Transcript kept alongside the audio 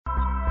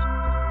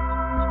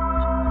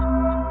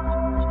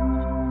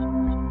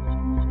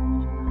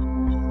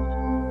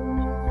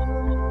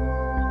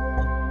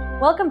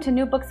Welcome to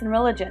New Books in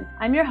Religion.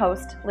 I'm your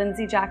host,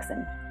 Lindsay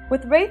Jackson.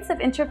 With rates of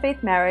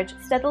interfaith marriage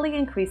steadily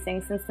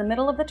increasing since the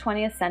middle of the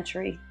 20th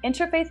century,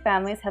 interfaith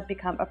families have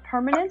become a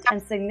permanent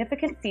and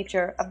significant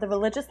feature of the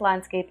religious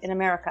landscape in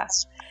America.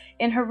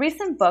 In her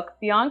recent book,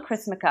 Beyond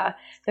Chrismukkah,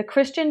 The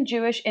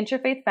Christian-Jewish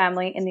Interfaith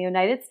Family in the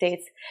United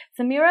States,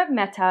 Samira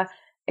Mehta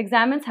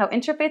examines how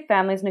interfaith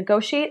families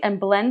negotiate and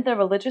blend their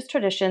religious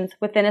traditions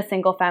within a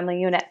single family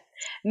unit.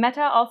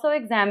 Mehta also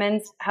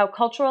examines how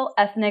cultural,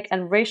 ethnic,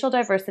 and racial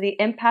diversity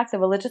impact the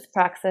religious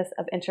praxis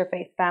of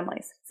interfaith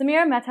families.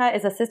 Samira Mehta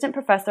is Assistant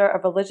Professor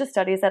of Religious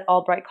Studies at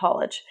Albright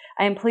College.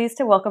 I am pleased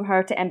to welcome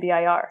her to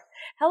NBIR.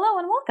 Hello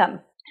and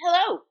welcome.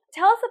 Hello.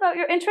 Tell us about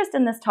your interest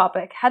in this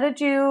topic. How did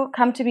you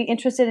come to be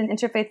interested in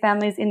interfaith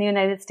families in the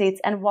United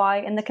States, and why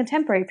in the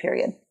contemporary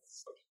period?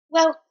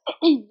 Well,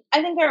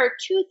 I think there are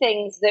two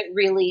things that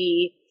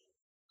really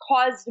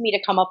caused me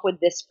to come up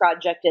with this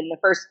project in the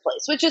first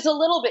place, which is a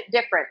little bit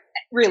different,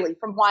 really,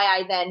 from why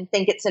I then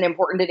think it's an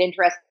important and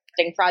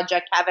interesting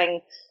project, having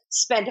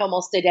spent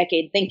almost a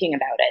decade thinking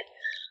about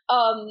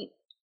it.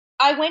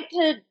 I went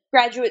to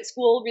graduate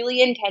school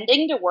really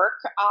intending to work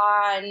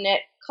on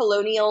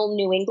colonial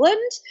New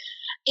England,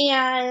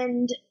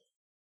 and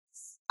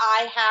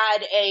I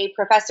had a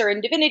professor in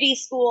divinity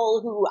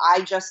school who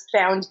I just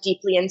found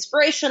deeply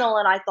inspirational,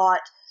 and I thought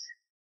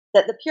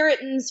that the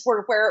Puritans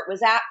were where it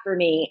was at for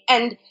me.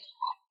 And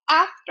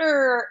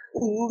after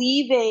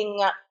leaving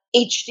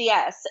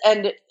HDS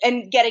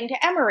and getting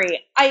to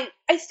Emory, I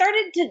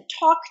started to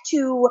talk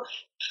to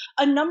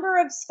a number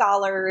of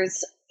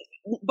scholars,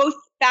 both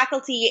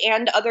faculty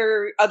and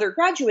other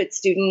graduate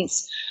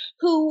students,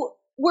 who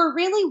were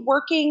really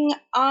working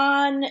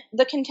on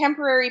the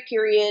contemporary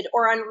period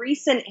or on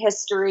recent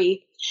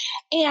history.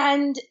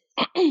 And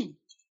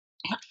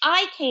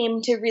I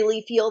came to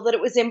really feel that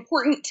it was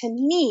important to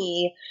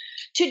me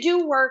to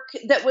do work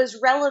that was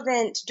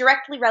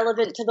directly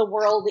relevant to the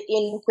world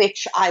in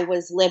which I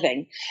was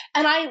living.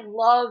 And I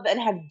love and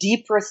have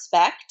deep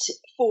respect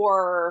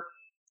for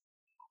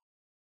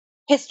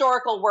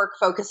historical work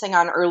focusing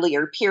on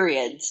earlier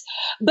periods.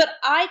 But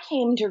I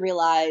came to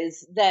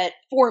realize that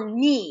for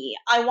me,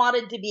 I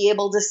wanted to be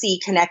able to see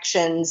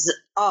connections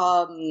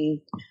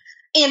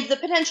and the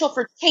potential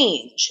for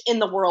change in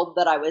the world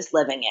that I was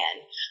living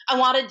in. I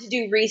wanted to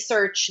do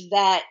research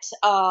that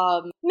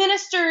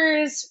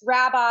ministers,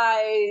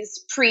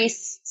 rabbis,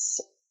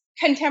 priests,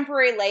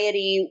 contemporary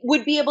laity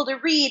would be able to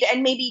read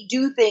and maybe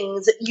do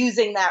things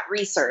using that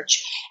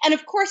research. And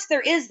of course,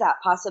 there is that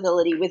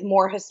possibility with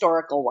more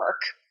historical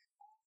work.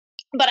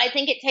 But I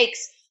think it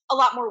takes a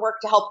lot more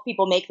work to help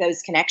people make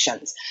those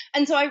connections.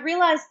 And so I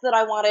realized that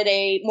I wanted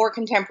a more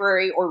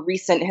contemporary or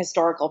recent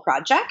historical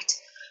project.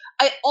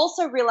 I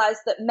also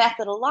realized that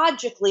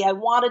methodologically, I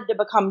wanted to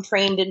become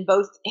trained in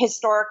both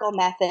historical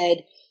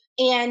method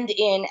and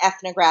in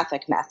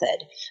ethnographic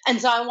method. And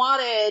so I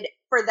wanted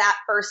for that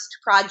first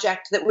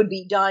project that would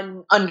be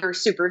done under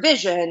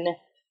supervision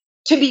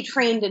to be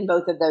trained in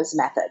both of those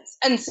methods.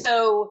 And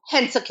so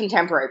hence a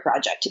contemporary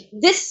project.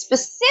 This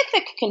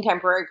specific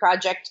contemporary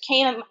project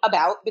came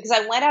about because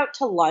I went out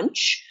to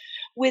lunch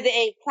with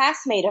a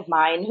classmate of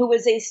mine who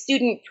was a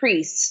student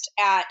priest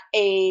at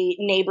a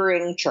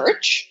neighboring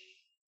church.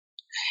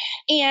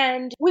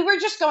 And we were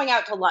just going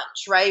out to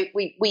lunch, right?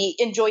 We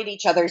enjoyed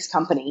each other's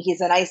company. He's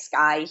a nice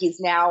guy.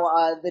 He's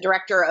now the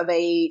director of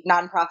a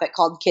nonprofit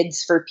called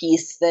Kids for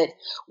Peace that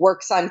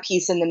works on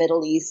peace in the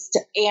Middle East.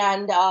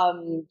 And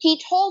he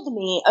told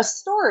me a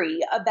story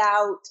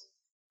about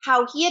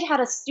how he had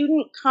a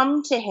student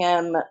come to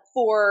him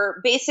for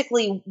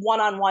basically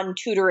one-on-one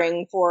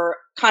tutoring for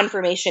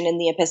confirmation in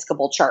the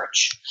Episcopal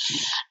Church.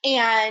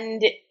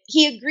 And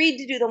he agreed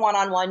to do the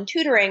one-on-one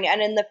tutoring.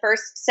 And in the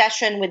first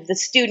session with the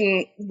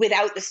student,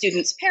 without the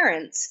student's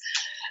parents,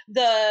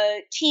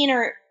 the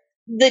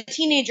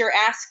teenager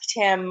asked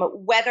him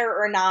whether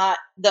or not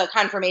the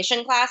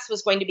confirmation class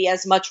was going to be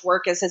as much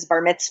work as his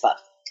bar mitzvah.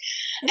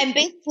 And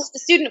basically, the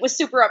student was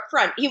super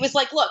upfront. He was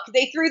like, look,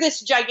 they threw this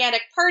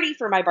gigantic party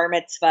for my bar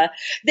mitzvah.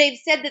 They've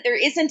said that there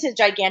isn't a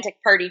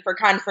gigantic party for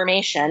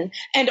confirmation.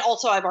 And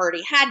also, I've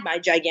already had my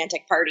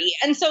gigantic party.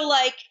 And so,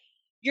 like,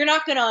 you're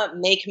not going to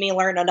make me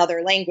learn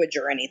another language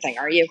or anything,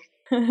 are you?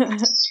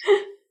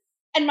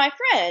 And my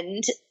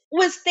friend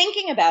was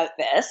thinking about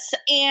this,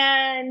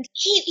 and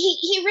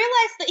he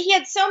realized that he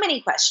had so many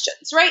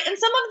questions, right? And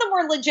some of them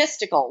were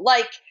logistical,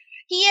 like,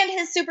 he and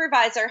his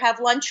supervisor have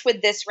lunch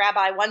with this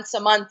rabbi once a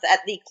month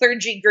at the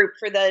clergy group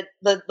for the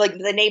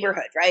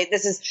neighborhood, right?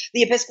 This is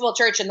the Episcopal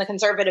Church and the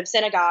Conservative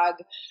Synagogue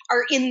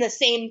are in the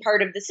same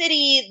part of the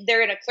city.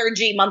 They're in a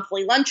clergy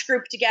monthly lunch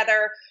group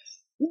together.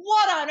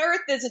 What on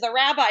earth is the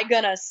rabbi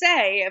going to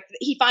say if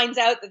he finds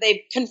out that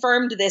they've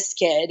confirmed this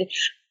kid?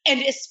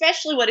 And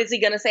especially what is he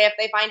going to say if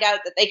they find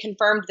out that they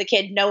confirmed the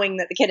kid knowing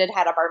that the kid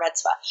had a bar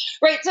mitzvah,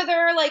 right? So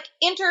there are like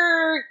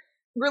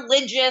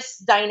religious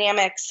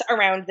dynamics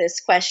around this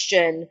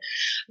question.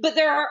 But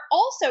there are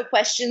also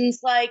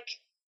questions like,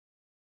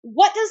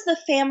 what does the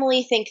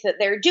family think that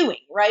they're doing,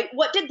 right?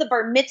 What did the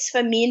bar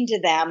mitzvah mean to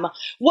them?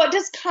 What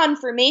does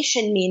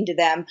confirmation mean to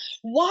them?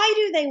 Why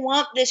do they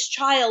want this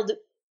child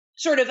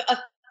sort of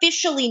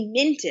officially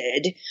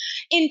minted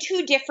in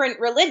two different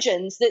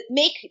religions that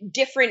make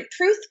different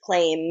truth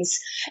claims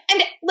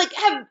and like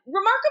have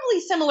remarkably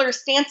similar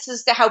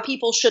stances to how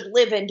people should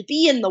live and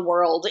be in the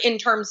world in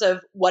terms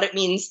of what it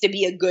means to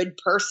be a good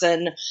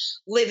person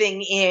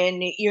living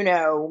in,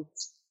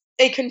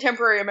 a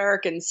contemporary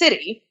American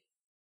city.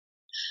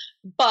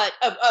 But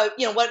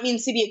what it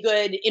means to be a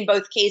good in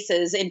both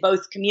cases, in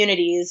both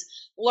communities,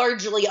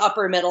 largely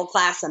upper middle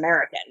class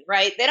American,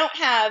 right? They don't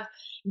have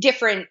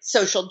different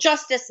social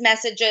justice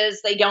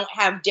messages. They don't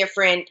have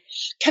different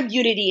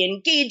community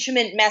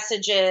engagement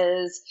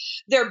messages.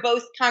 They're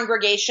both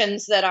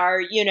congregations that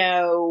are,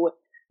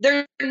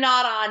 they're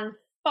not on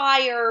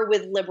fire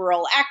with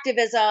liberal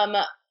activism,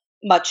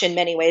 much in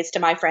many ways to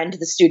my friend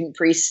the student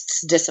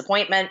priest's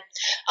disappointment.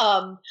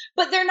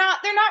 But they're not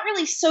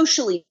really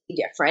socially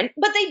different,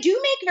 but they do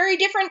make very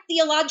different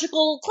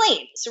theological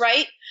claims,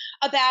 right?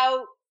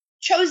 About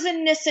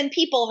chosenness and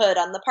peoplehood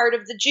on the part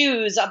of the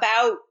Jews,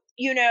 about,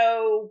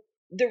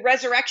 the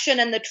resurrection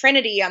and the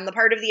Trinity on the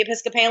part of the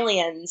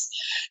Episcopalians.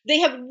 They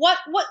have what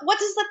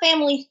does the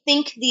family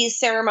think these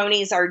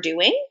ceremonies are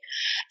doing?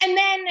 And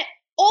then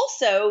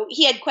also,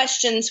 he had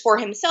questions for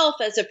himself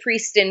as a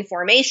priest in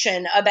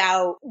formation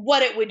about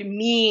what it would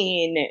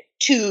mean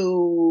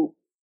to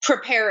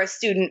prepare a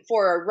student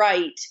for a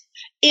rite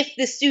if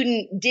the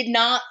student did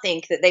not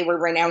think that they were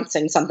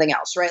renouncing something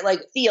else, right?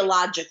 Like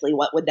theologically,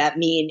 what would that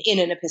mean in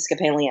an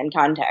Episcopalian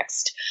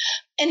context?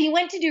 And he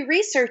went to do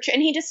research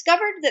and he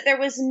discovered that there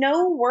was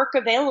no work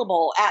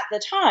available at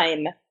the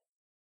time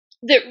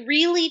that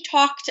really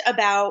talked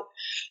about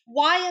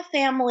why a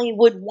family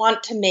would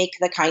want to make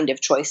the kind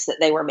of choice that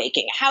they were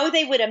making, how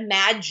they would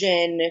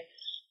imagine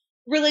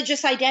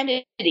religious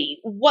identity,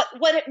 what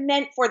it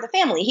meant for the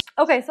family.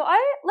 Okay, so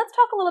let's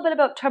talk a little bit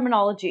about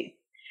terminology.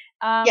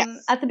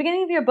 Yes. At the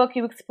beginning of your book,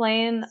 you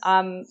explain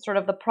sort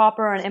of the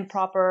proper and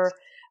improper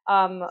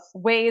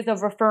ways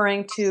of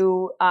referring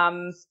to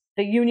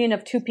the union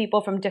of two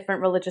people from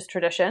different religious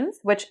traditions,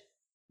 which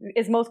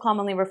is most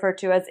commonly referred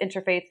to as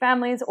interfaith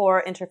families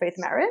or interfaith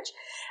marriage.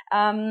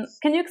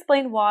 Can you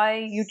explain why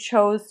you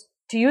chose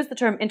to use the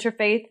term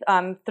interfaith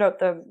throughout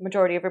the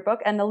majority of your book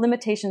and the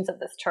limitations of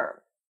this term?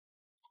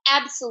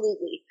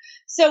 Absolutely.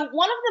 So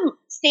one of the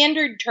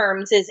standard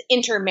terms is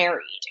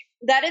intermarried.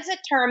 That is a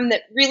term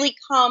that really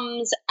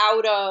comes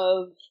out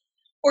of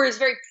or is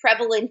very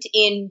prevalent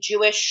in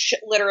Jewish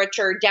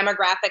literature,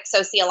 demographic,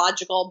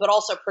 sociological, but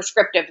also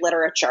prescriptive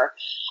literature.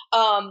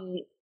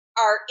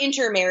 Are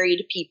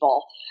intermarried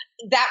people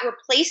that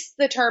replaced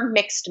the term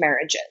mixed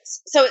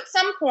marriages. So at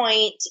some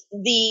point,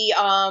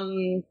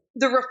 the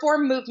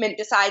reform movement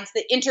decides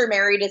that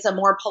intermarried is a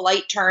more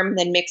polite term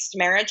than mixed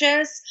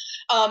marriages.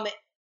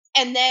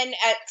 And then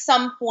at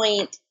some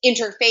point,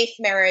 interfaith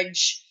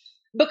marriage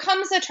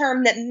becomes a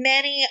term that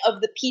many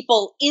of the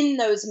people in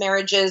those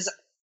marriages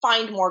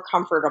find more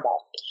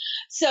comfortable.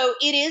 So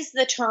it is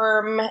the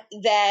term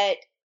that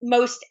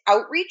most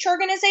outreach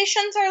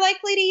organizations are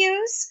likely to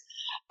use.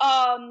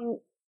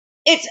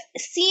 It's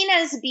seen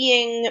as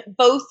being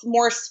both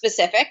more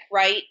specific,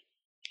 right?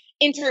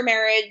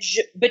 Intermarriage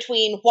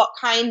between what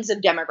kinds of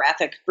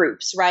demographic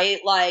groups, right?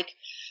 Like,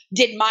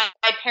 did my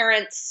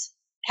parents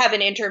have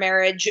an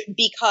intermarriage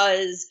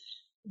because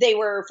they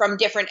were from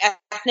different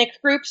ethnic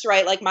groups,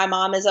 right? Like my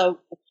mom is a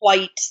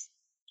white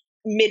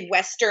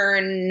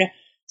Midwestern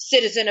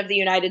citizen of the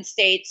United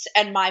States,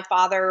 and my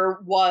father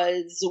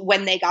was,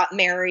 when they got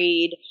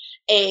married,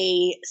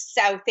 a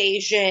South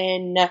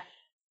Asian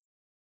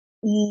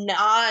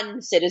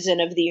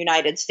non-citizen of the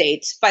United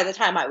States. By the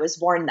time I was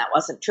born, that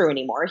wasn't true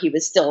anymore. He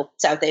was still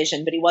South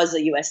Asian, but he was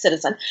a U.S.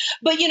 citizen.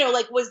 But,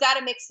 was that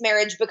a mixed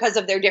marriage because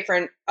of their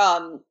different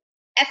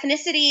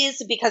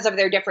ethnicities, because of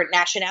their different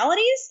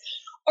nationalities?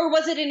 Or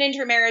was it an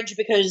intermarriage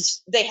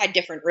because they had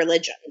different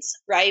religions,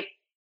 right?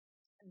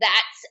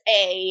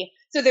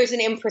 So there's an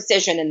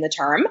imprecision in the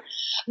term.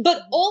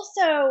 But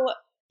also,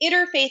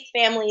 interfaith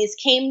families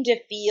came to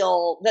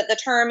feel that the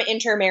term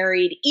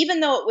intermarried, even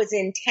though it was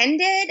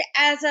intended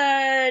as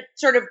a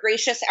sort of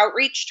gracious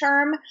outreach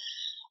term,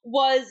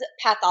 was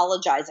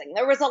pathologizing.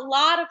 There was a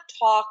lot of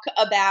talk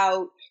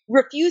about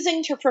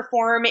refusing to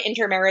perform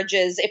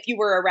intermarriages if you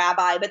were a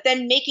rabbi, but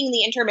then making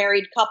the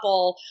intermarried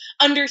couple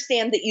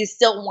understand that you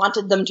still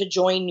wanted them to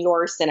join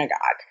your synagogue.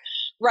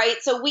 Right?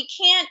 So we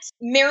can't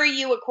marry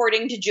you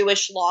according to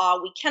Jewish law.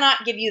 We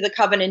cannot give you the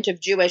covenant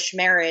of Jewish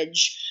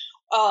marriage.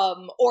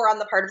 Or on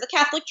the part of the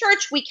Catholic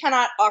Church, we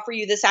cannot offer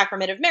you the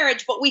sacrament of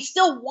marriage, but we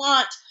still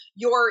want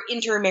your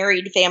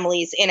intermarried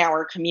families in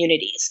our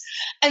communities.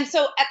 And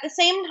so at the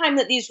same time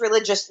that these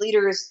religious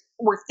leaders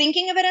were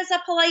thinking of it as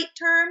a polite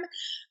term,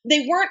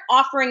 they weren't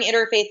offering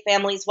interfaith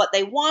families what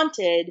they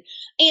wanted.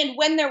 And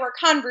when there were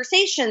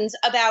conversations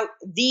about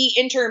the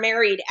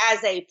intermarried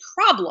as a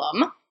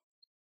problem,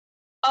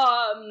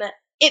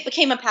 it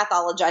became a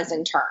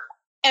pathologizing term.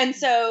 And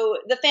so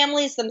the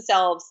families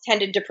themselves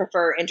tended to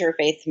prefer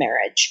interfaith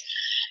marriage.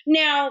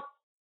 Now,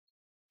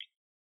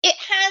 It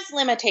has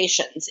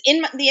limitations.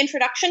 In the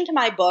introduction to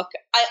my book,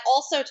 I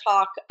also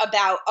talk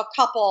about a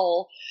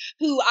couple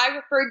who I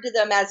referred to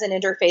them as an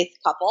interfaith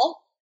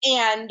couple.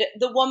 And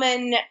the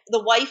woman,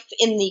 the wife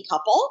in the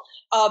couple,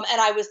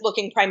 and I was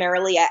looking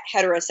primarily at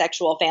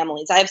heterosexual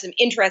families. I have some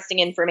interesting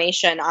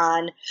information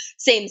on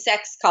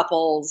same-sex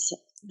couples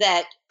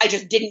that I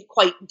just didn't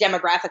quite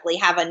demographically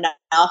have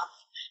enough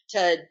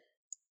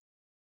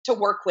to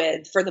work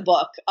with for the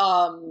book,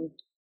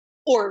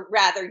 or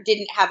rather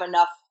didn't have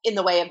enough in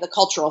the way of the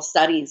cultural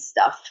studies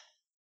stuff.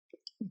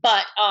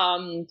 But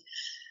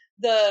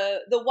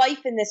the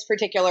wife in this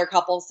particular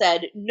couple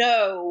said,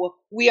 no,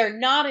 we are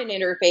not an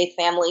interfaith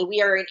family.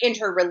 We are an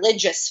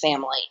interreligious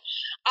family.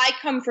 I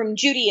come from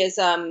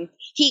Judaism.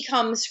 He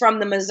comes from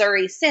the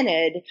Missouri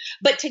Synod.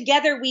 But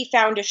together we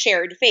found a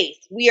shared faith.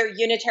 We are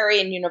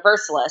Unitarian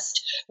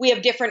Universalist. We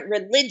have different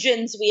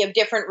religions. We have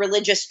different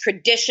religious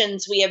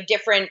traditions. We have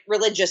different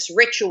religious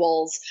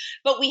rituals.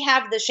 But we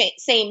have the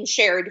same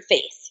shared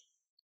faith.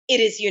 It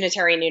is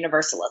Unitarian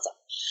Universalism.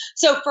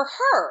 So for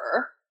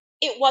her,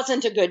 it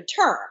wasn't a good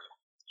term.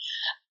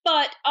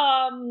 But,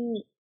 and,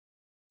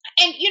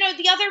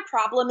 the other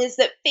problem is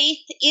that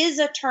faith is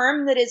a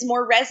term that is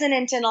more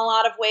resonant in a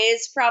lot of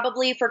ways,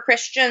 probably for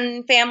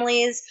Christian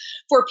families,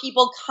 for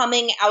people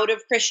coming out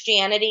of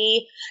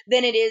Christianity,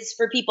 than it is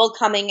for people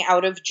coming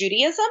out of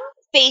Judaism.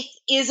 Faith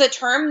is a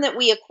term that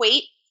we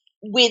equate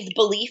with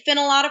belief in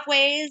a lot of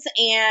ways.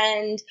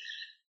 And,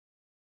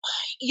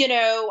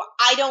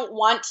 I don't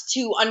want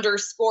to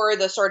underscore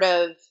the sort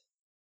of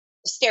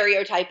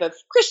stereotype of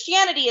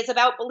Christianity is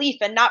about belief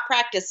and not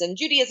practice, and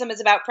Judaism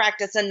is about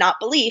practice and not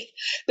belief,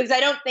 because I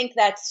don't think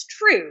that's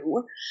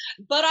true.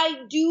 But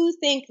I do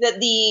think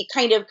that the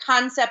kind of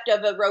concept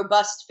of a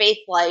robust faith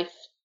life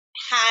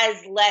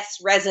has less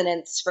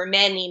resonance for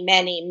many,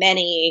 many,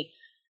 many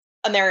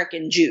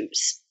American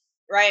Jews,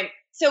 right?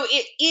 So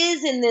it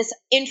is, in this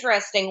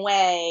interesting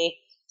way,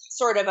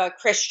 sort of a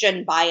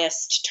Christian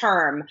biased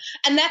term.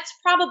 And that's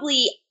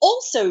probably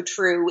also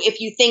true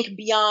if you think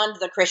beyond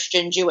the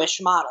Christian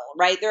Jewish model,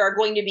 right? There are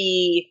going to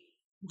be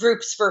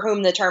groups for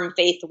whom the term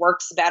faith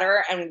works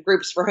better and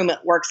groups for whom it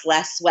works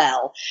less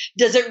well.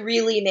 Does it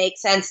really make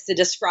sense to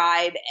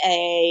describe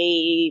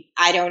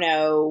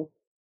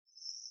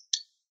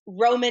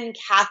Roman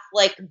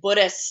Catholic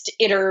Buddhist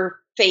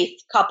interfaith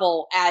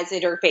couple as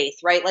interfaith,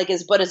 right? Like,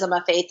 is Buddhism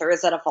a faith or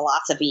is it a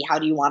philosophy? How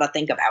do you want to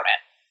think about it?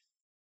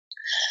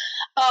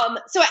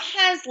 So it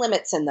has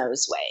limits in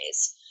those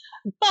ways.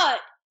 But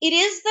it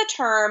is the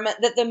term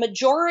that the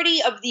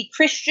majority of the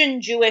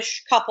Christian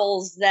Jewish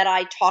couples that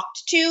I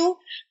talked to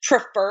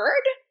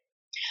preferred.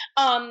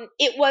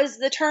 It was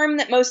the term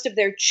that most of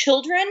their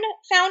children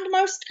found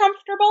most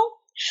comfortable.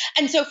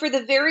 And so for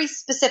the very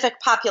specific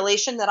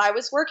population that I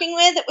was working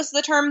with, it was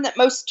the term that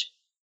most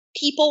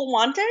people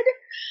wanted.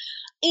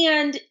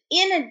 And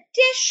in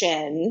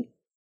addition,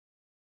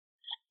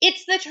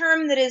 it's the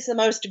term that is the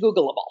most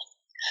Googleable.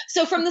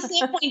 So from the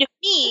standpoint of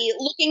me,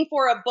 looking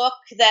for a book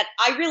that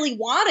I really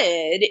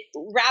wanted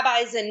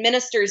rabbis and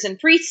ministers and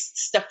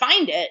priests to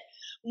find it,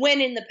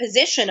 when in the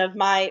position of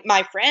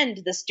my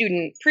friend, the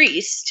student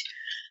priest,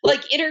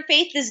 like,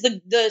 interfaith is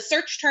the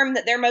search term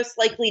that they're most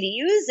likely to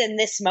use in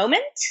this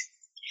moment.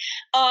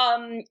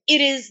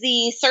 It is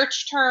the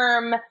search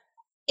term.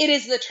 It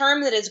is the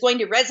term that is going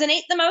to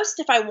resonate the most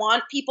if I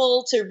want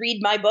people to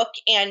read my book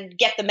and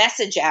get the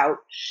message out.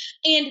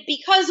 And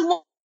because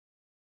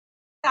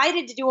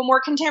decided to do a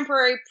more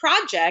contemporary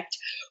project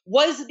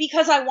was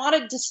because I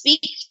wanted to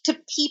speak to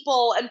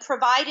people and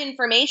provide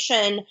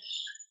information,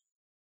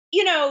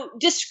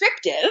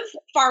 descriptive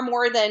far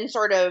more than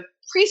sort of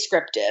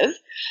prescriptive,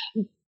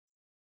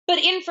 but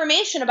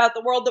information about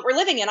the world that we're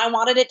living in. I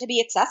wanted it to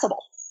be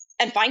accessible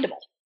and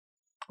findable.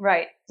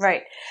 Right.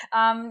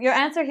 Your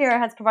answer here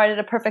has provided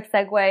a perfect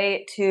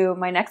segue to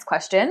my next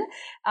question.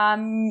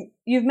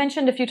 You've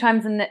mentioned a few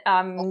times in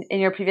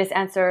your previous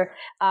answer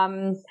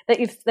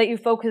that you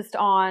focused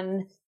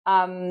on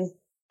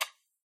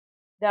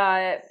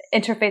the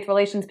interfaith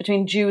relations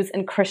between Jews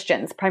and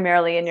Christians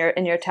primarily in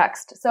your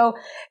text. So,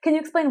 can you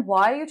explain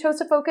why you chose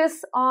to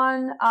focus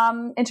on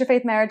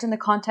interfaith marriage in the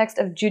context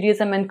of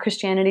Judaism and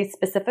Christianity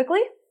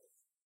specifically?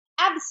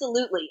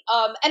 Absolutely.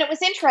 And it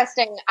was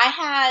interesting. I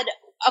had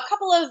a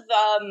couple of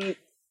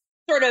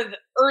sort of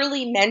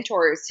early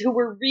mentors who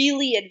were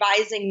really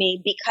advising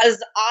me,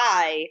 because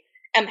I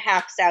am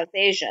half South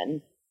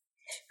Asian,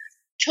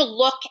 to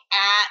look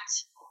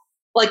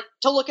at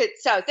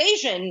South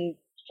Asian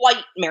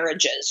flight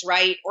marriages,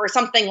 right? Or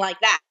something like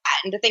that.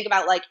 And to think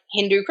about like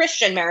Hindu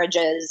Christian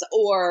marriages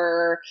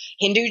or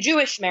Hindu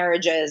Jewish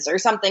marriages or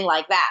something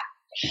like that.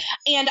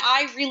 And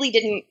I really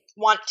didn't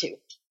want to.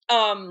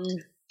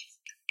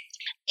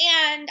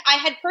 And I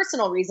had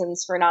personal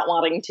reasons for not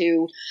wanting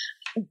to,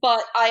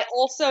 but I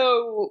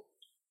also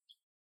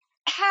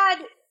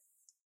had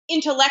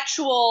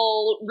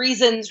intellectual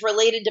reasons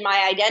related to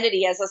my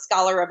identity as a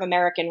scholar of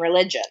American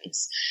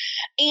religions.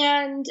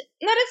 And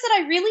that is that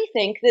I really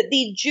think that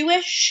the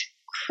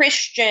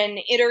Jewish-Christian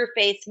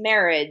interfaith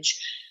marriage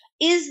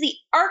is the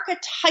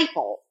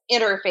archetypal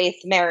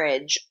interfaith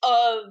marriage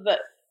of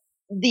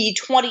the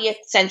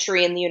 20th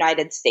century in the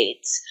United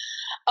States.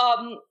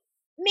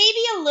 Maybe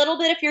a little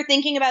bit if you're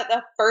thinking about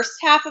the first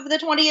half of the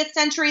 20th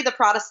century, the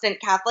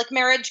Protestant Catholic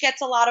marriage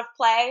gets a lot of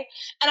play.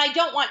 And I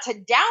don't want to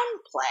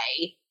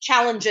downplay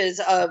challenges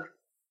of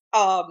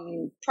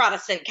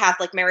Protestant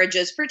Catholic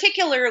marriages,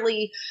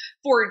 particularly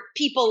for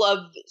people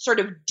of sort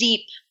of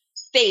deep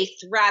faith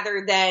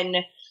rather than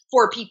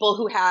for people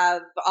who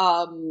have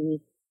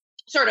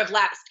sort of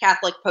lapsed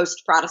Catholic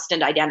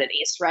post-Protestant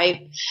identities,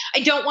 right?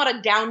 I don't want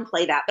to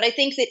downplay that, but I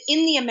think that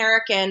in the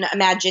American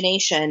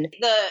imagination,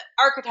 the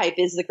archetype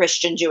is the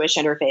Christian Jewish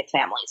interfaith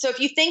family. So if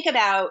you think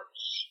about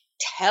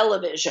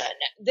television,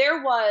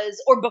 there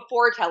was, or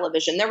before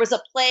television, there was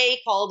a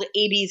play called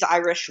Abe's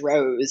Irish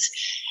Rose.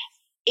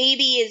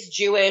 Abe is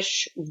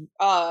Jewish,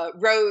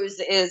 Rose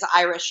is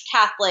Irish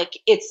Catholic.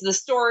 It's the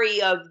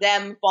story of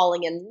them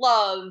falling in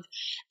love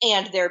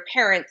and their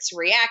parents'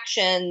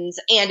 reactions,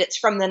 and it's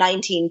from the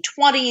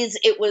 1920s.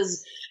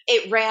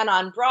 It ran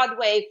on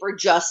Broadway for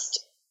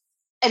just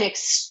an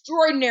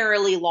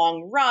extraordinarily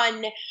long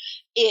run.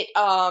 It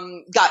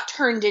got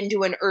turned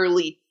into an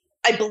early,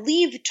 I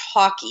believe,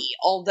 talkie,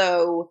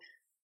 although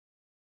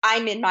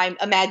I'm in my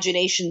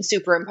imagination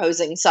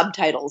superimposing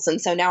subtitles,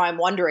 and so now I'm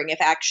wondering if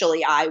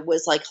actually I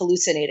was like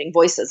hallucinating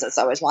voices as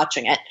I was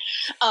watching it.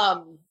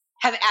 Have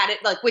added,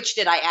 like, which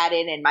did I add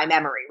in my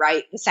memory,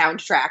 right? The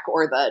soundtrack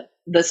or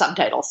the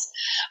subtitles.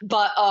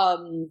 But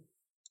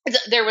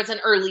there was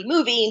an early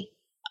movie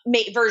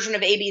version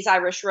of Abe's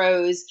Irish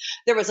Rose.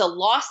 There was a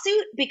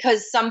lawsuit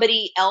because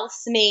somebody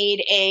else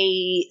made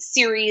a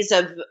series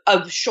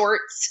of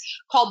shorts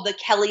called The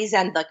Kellys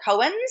and the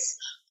Cohens,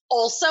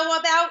 also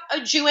about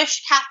a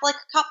Jewish Catholic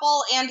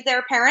couple and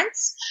their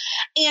parents.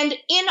 And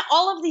in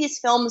all of these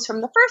films from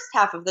the first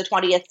half of the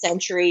 20th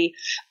century,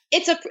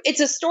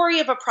 it's a story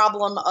of a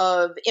problem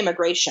of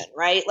immigration,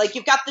 right? Like,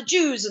 you've got the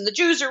Jews, and the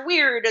Jews are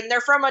weird, and they're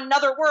from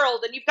another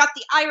world, and you've got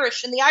the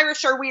Irish, and the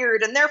Irish are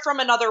weird, and they're from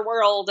another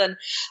world, and,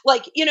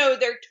 like, you know,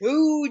 they're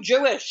too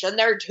Jewish, and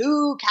they're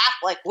too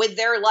Catholic with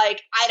their,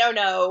 like, I don't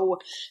know,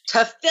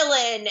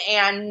 tefillin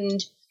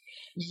and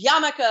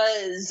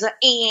yarmulkes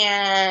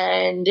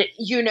and,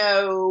 you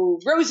know,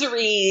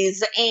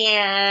 rosaries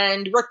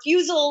and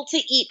refusal to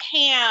eat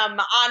ham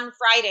on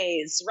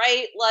Fridays,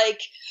 right?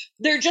 Like,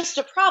 they're just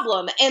a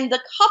problem. And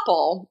the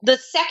couple, the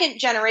second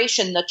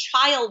generation, the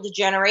child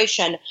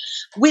generation,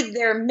 with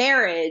their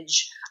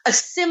marriage,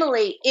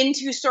 assimilate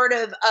into sort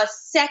of a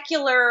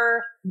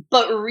secular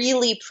but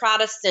really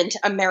Protestant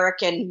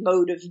American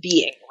mode of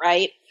being,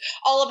 right?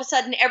 All of a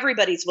sudden,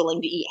 everybody's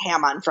willing to eat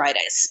ham on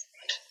Fridays.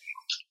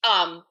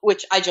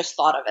 Which I just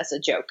thought of as a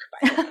joke.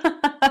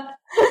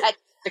 That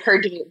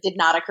did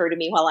not occur to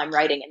me while I'm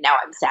writing, and now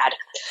I'm sad.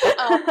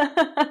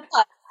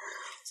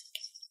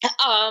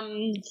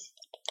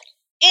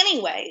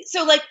 Anyway,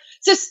 so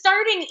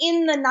starting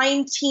in the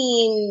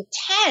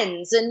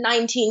 1910s and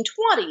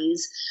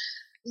 1920s,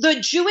 the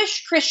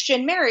Jewish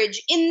Christian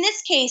marriage, in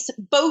this case,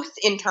 both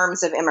in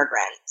terms of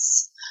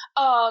immigrants,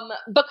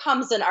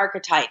 becomes an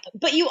archetype.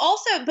 But you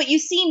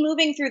see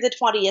moving through the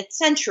 20th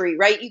century,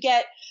 right? You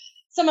get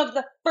some of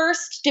the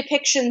first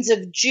depictions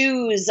of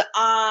Jews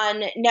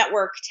on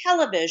network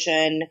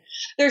television.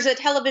 There's a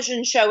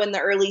television show in the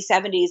early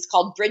 70s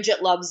called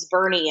Bridget Loves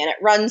Bernie, and it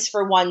runs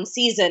for one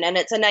season, and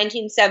it's a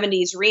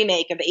 1970s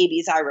remake of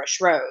Abe's Irish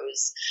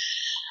Rose.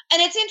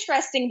 And it's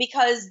interesting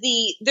because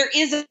there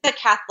is a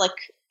Catholic,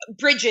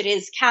 Bridget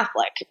is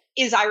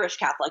Irish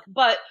Catholic,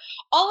 but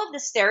all of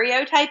the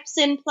stereotypes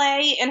in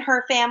play in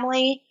her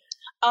family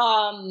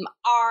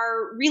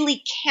are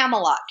really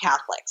Camelot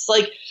Catholics.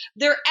 Like,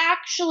 they're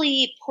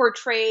actually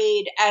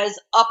portrayed as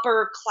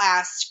upper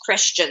class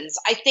Christians.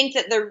 I think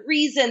that the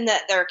reason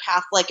that they're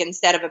Catholic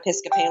instead of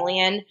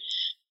Episcopalian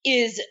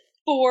is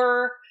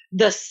for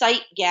the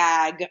sight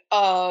gag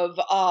of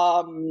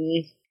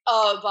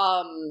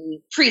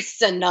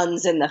priests and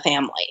nuns in the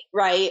family,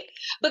 right?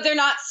 But they're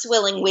not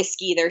swilling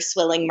whiskey, they're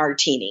swilling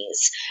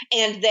martinis.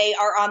 And they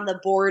are on the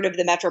board of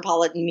the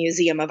Metropolitan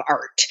Museum of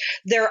Art.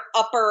 They're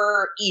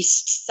Upper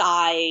East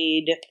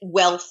Side,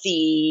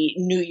 wealthy,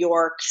 New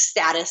York,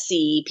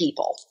 status-y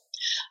people.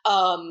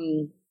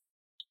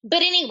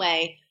 But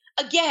anyway,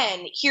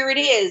 again, here it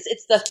is.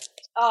 It's the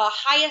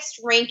highest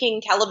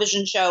ranking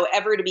television show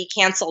ever to be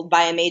canceled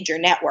by a major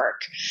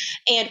network.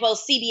 And while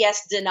CBS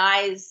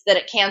denies that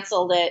it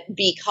canceled it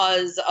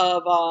because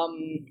of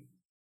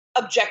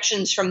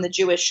objections from the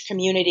Jewish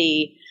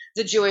community,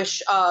 the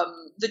Jewish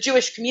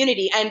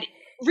community, and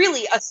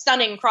really a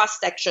stunning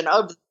cross-section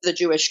of the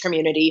Jewish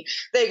community.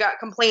 They got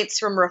complaints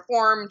from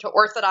Reform to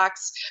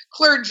Orthodox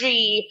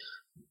clergy,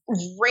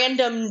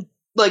 random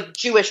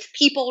Jewish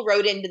people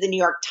wrote into the New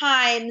York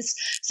Times.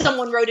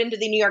 Someone wrote into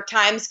the New York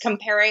Times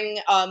comparing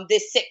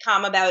this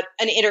sitcom about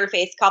an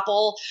interfaith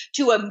couple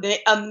to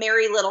a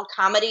merry little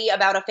comedy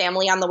about a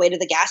family on the way to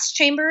the gas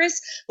chambers,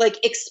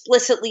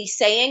 explicitly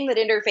saying that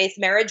interfaith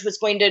marriage was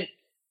going to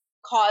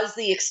cause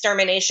the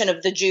extermination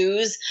of the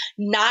Jews,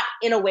 not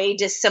in a way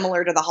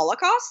dissimilar to the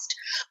Holocaust.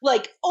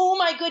 Oh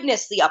my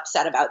goodness, the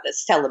upset about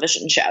this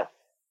television show.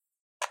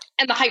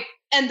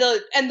 and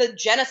the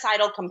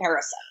genocidal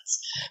comparisons,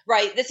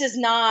 right? This is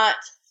not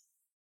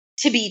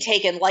to be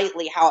taken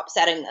lightly how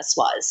upsetting this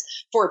was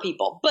for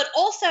people. But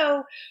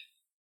also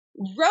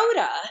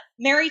Rhoda,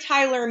 Mary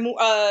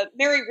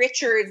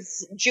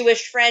Richards'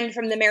 Jewish friend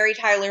from the Mary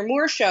Tyler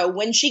Moore Show,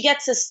 when she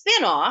gets a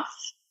spinoff,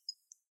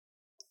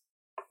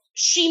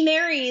 she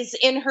marries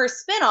in her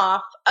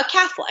spinoff a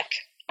Catholic.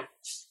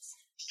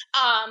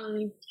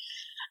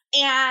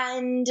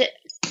 And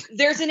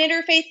there's an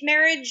interfaith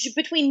marriage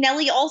between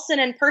Nellie Olson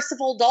and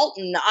Percival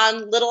Dalton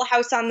on Little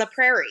House on the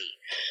Prairie.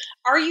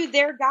 Are You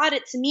There, God?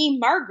 It's Me,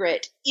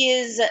 Margaret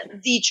is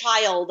the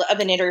child of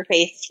an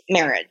interfaith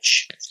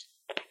marriage.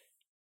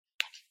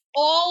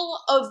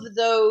 All of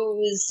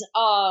those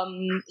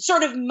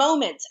sort of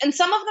moments, and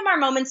some of them are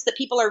moments that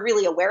people are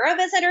really aware of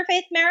as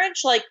interfaith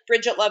marriage, like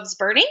Bridget Loves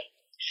Bernie.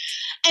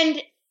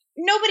 And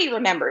nobody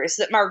remembers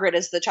that Margaret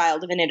is the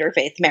child of an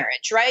interfaith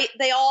marriage, right?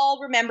 They all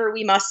remember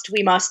we must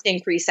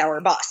increase our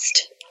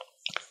bust.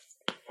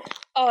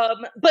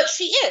 But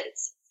she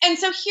is. And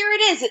so here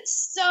it is.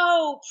 It's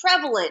so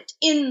prevalent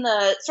in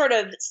the sort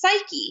of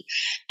psyche,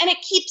 and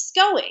it keeps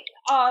going.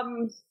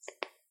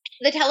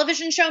 The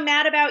television show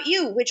Mad About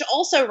You, which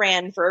also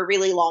ran for a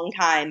really long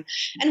time,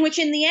 and which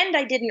in the end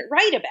I didn't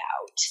write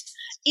about,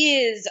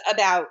 is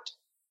about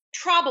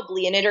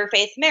probably an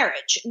interfaith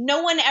marriage.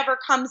 No one ever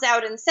comes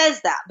out and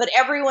says that, but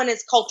everyone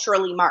is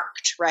culturally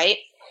marked, right?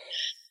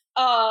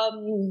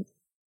 The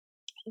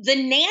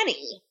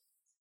Nanny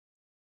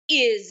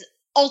is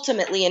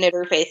ultimately an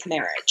interfaith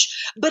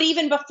marriage. But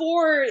even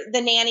before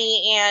the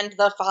nanny and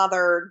the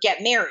father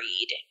get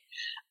married,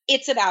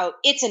 it's an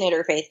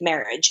interfaith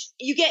marriage.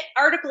 You get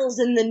articles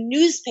in the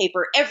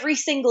newspaper every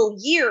single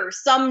year.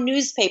 Some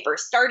newspaper,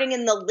 starting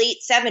in the late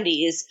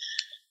 70s,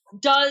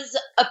 does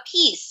a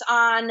piece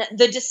on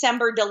the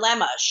December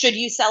dilemma. Should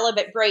you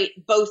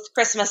celebrate both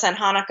Christmas and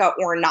Hanukkah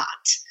or not?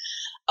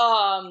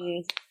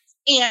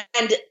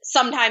 And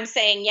sometimes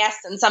saying yes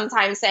and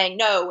sometimes saying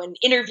no, and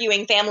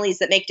interviewing families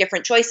that make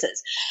different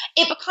choices.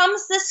 It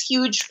becomes this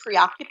huge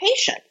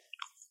preoccupation.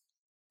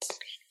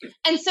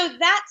 And so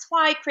that's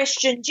why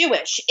Christian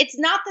Jewish. It's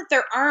not that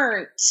there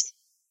aren't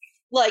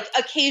like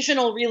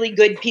occasional really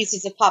good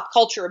pieces of pop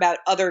culture about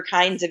other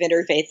kinds of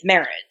interfaith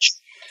marriage.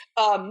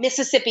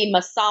 Mississippi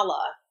Masala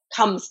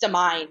comes to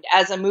mind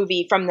as a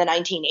movie from the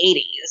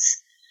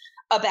 1980s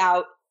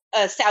about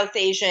a South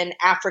Asian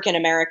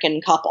African-American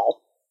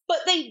couple.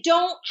 But they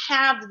don't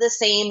have the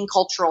same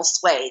cultural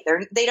sway.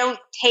 They don't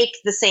take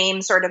the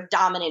same sort of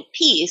dominant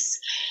piece.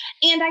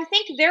 And I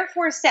think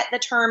therefore set the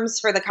terms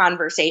for the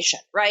conversation,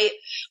 right?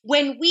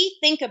 When we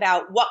think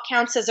about what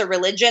counts as a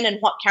religion and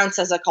what counts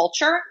as a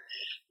culture,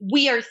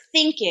 we are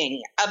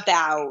thinking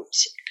about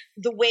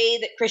the way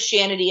that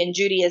Christianity and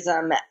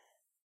Judaism,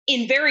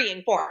 in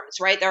varying forms,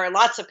 right? There are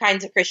lots of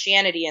kinds of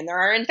Christianity, and there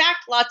are, in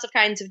fact, lots of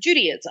kinds of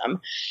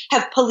Judaism,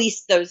 have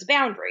policed those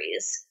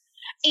boundaries.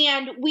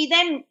 And we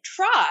then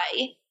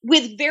try,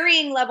 with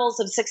varying levels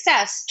of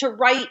success, to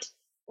write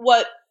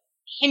what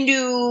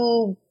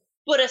Hindu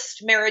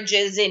Buddhist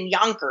marriages in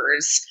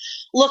Yonkers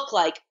look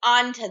like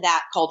onto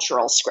that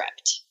cultural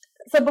script.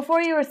 So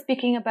before you were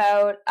speaking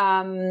about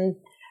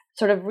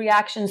sort of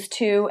reactions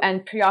to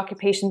and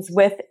preoccupations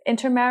with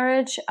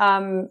intermarriage,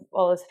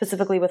 well,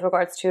 specifically with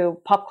regards to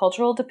pop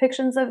cultural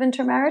depictions of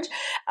intermarriage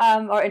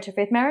or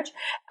interfaith marriage.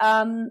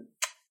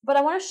 But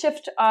I want to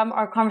shift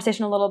our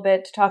conversation a little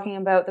bit to talking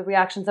about the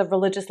reactions of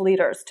religious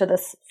leaders to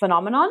this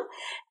phenomenon.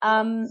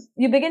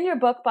 You begin your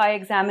book by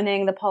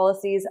examining the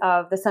policies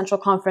of the Central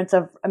Conference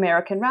of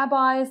American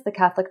Rabbis, the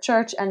Catholic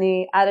Church, and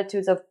the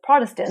attitudes of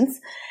Protestants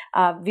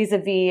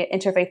vis-a-vis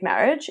interfaith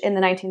marriage in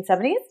the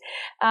 1970s.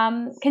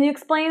 Can you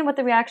explain what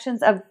the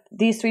reactions of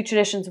these three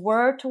traditions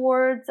were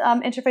towards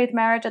interfaith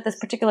marriage at this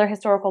particular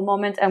historical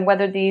moment, and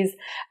whether these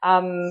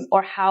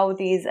or how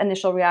these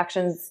initial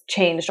reactions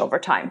changed over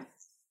time?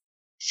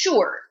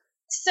 Sure.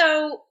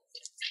 So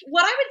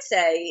what I would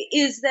say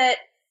is that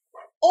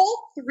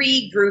all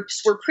three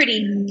groups were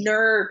pretty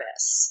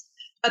nervous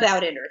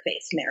about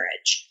interfaith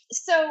marriage.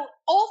 So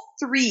all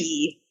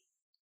three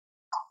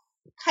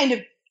kind of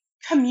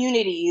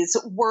communities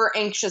were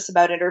anxious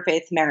about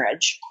interfaith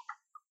marriage,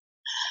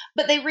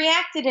 but they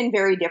reacted in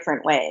very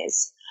different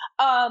ways.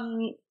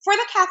 For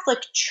the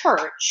Catholic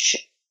Church,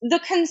 the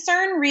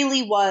concern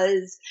really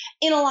was,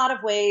 in a lot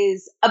of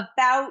ways,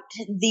 about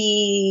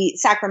the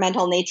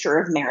sacramental nature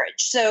of marriage.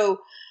 So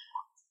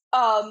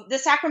the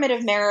sacrament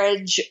of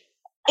marriage,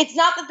 it's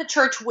not that the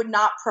church would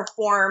not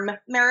perform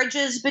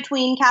marriages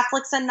between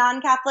Catholics and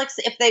non-Catholics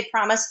if they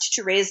promised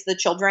to raise the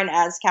children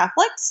as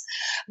Catholics,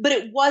 but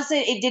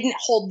it didn't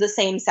hold the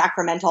same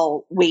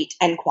sacramental weight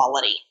and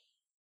quality.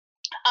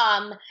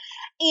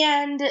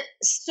 And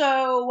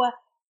so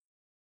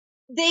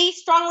they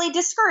strongly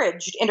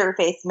discouraged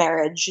interfaith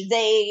marriage.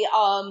 They,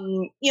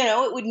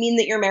 it would mean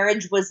that your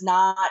marriage was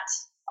not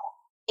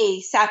a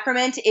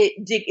sacrament.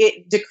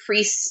 It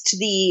decreased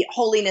the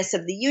holiness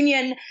of the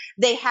union.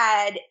 They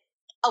had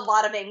a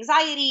lot of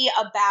anxiety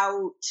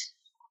about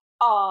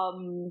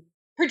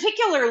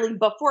particularly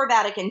before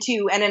Vatican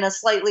II and in a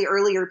slightly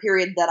earlier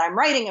period that I'm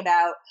writing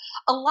about,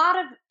 a lot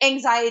of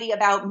anxiety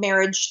about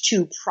marriage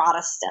to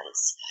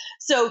Protestants.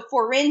 So,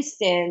 for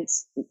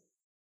instance,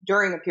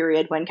 during a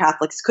period when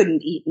Catholics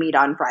couldn't eat meat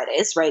on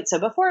Fridays, right? So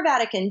before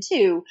Vatican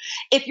II,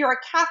 if you're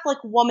a Catholic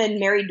woman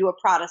married to a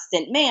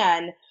Protestant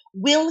man,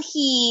 will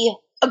he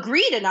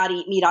agree to not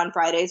eat meat on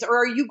Fridays, or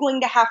are you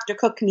going to have to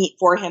cook meat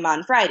for him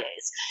on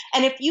Fridays?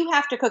 And if you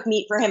have to cook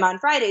meat for him on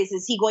Fridays,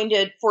 is he going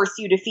to force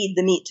you to feed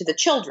the meat to the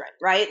children,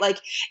 right? Like,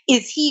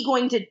 is he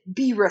going to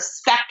be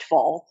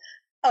respectful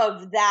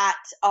of that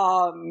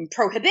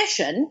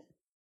prohibition?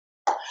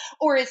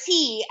 Or is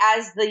he,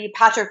 as the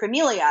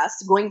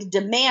paterfamilias, going to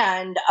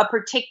demand a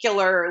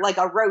particular, like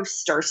a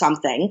roast or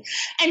something,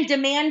 and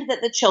demand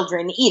that the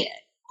children eat it?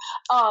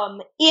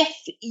 If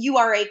you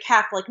are a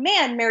Catholic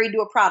man married to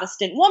a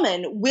Protestant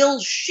woman, will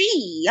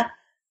she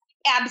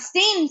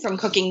abstain from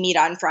cooking meat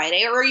on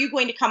Friday, or are you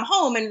going to come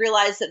home and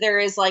realize that there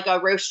is like a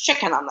roast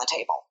chicken on the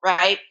table,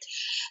 right?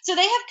 So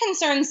they have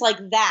concerns like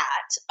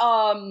that.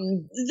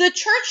 The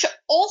church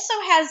also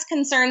has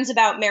concerns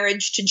about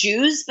marriage to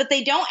Jews, but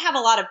they don't have a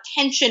lot of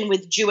tension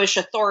with Jewish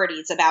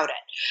authorities about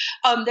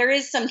it. There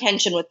is some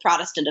tension with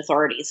Protestant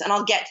authorities, and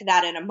I'll get to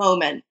that in a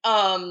moment.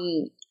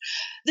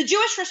 The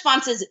Jewish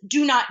response is,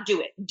 do not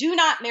do it. Do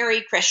not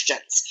marry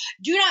Christians.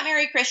 Do not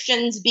marry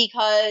Christians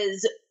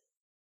because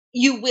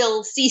you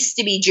will cease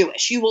to be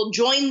Jewish. You will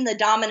join the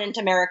dominant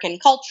American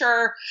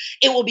culture.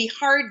 It will be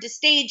hard to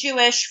stay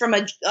Jewish from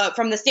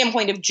the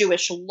standpoint of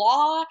Jewish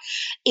law.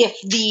 If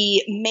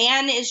the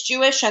man is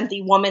Jewish and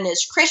the woman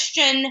is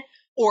Christian,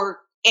 or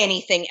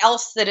anything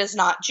else that is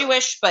not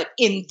Jewish, but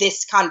in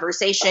this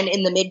conversation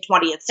in the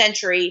mid-20th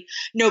century,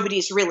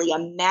 nobody's really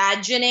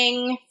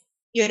imagining,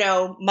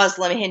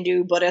 Muslim,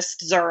 Hindu,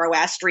 Buddhist,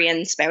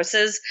 Zoroastrian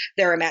spouses.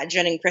 They're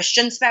imagining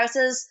Christian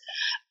spouses.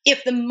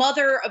 If the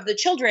mother of the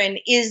children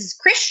is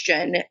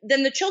Christian,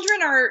 then the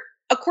children are,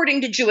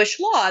 according to Jewish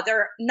law,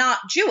 they're not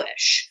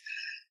Jewish.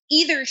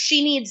 Either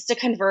she needs to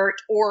convert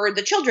or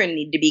the children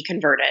need to be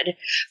converted.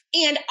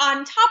 And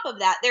on top of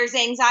that, there's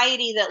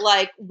anxiety that,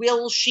 like,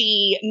 will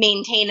she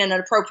maintain an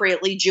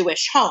appropriately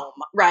Jewish home,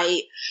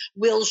 right?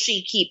 Will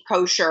she keep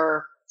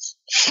kosher?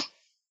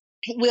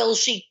 Will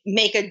she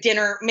make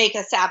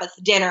a Sabbath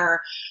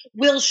dinner?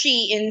 Will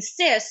she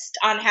insist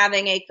on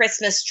having a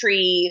Christmas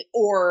tree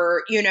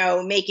or,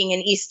 making an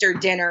Easter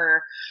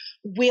dinner?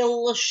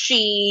 Will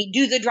she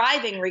do the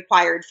driving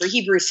required for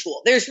Hebrew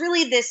school? There's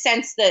really this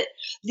sense that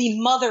the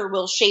mother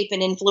will shape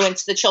and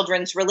influence the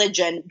children's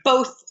religion,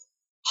 both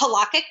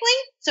halakhically,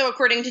 so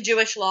according to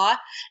Jewish law,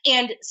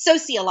 and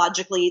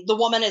sociologically, the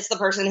woman is the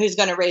person who's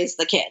going to raise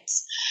the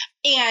kids.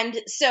 And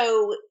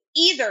so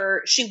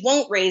either she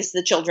won't raise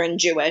the children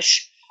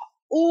Jewish,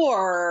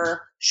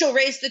 or she'll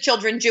raise the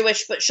children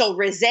Jewish, but she'll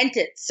resent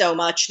it so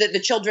much that the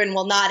children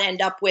will not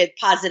end up with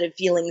positive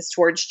feelings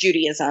towards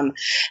Judaism,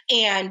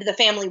 and the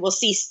family will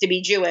cease to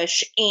be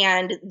Jewish,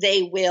 and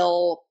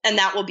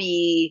that will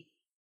be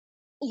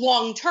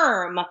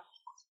long-term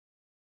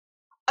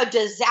a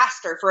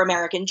disaster for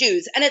American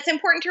Jews. And it's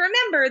important to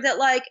remember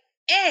that,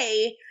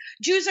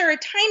 Jews are a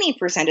tiny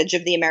percentage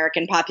of the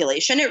American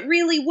population. It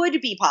really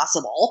would be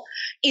possible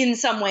in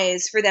some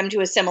ways for them to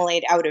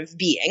assimilate out of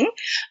being.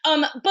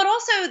 But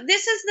also,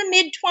 this is the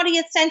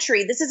mid-20th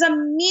century. This is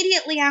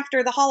immediately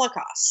after the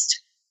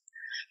Holocaust.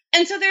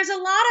 And so there's a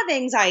lot of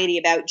anxiety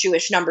about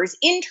Jewish numbers.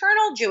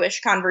 Internal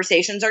Jewish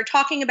conversations are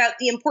talking about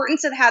the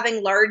importance of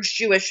having large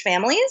Jewish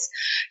families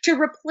to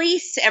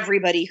replace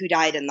everybody who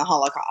died in the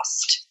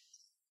Holocaust.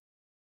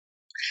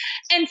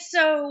 And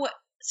so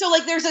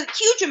there's a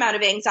huge amount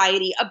of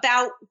anxiety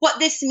about what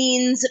this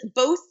means,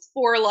 both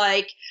for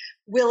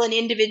will an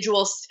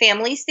individual's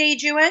family stay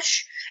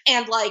Jewish?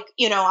 And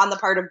on the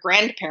part of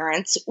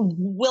grandparents,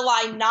 will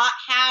I not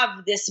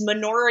have this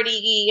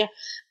minority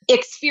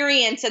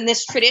experience and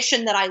this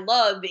tradition that I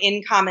love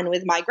in common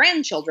with my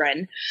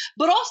grandchildren?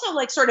 But also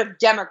sort of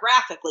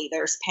demographically,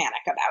 there's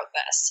panic about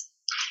this.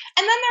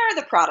 And then there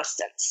are the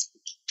Protestants.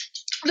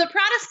 The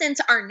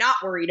Protestants are not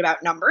worried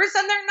about numbers,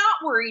 and they're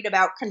not worried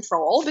about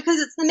control,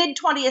 because it's the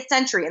mid-20th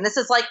century, and this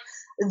is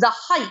the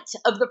height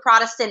of the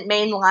Protestant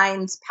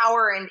mainline's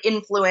power and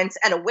influence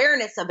and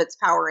awareness of its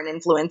power and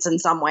influence in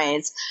some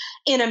ways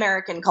in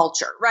American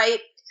culture, right?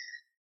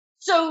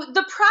 So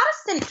the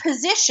Protestant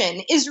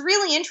position is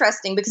really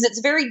interesting because it's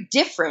very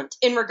different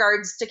in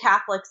regards to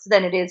Catholics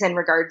than it is in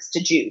regards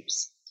to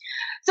Jews.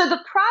 So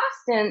the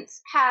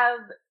Protestants have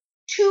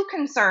two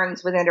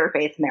concerns with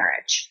interfaith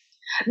marriage.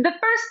 The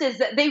first is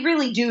that they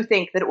really do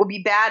think that it will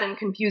be bad and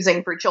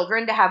confusing for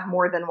children to have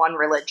more than one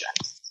religion.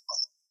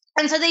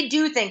 And so they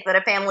do think that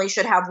a family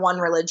should have one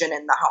religion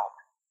in the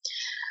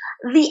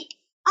home. The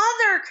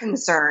other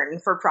concern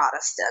for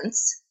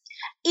Protestants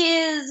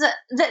is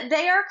that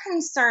they are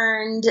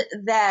concerned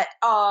that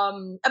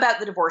about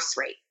the divorce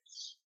rate.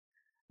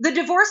 The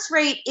divorce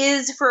rate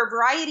is, for a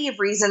variety of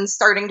reasons,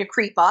 starting to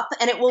creep up,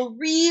 and it will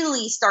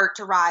really start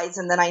to rise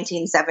in the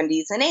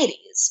 1970s and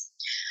 80s.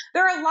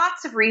 There are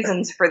lots of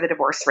reasons for the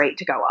divorce rate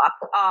to go up.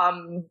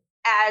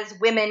 As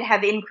women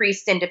have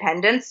increased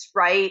independence,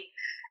 right?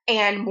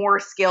 and more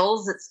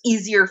skills, it's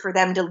easier for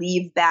them to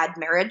leave bad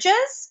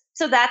marriages.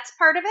 So that's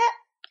part of it.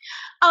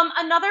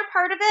 Another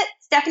part of it,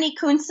 Stephanie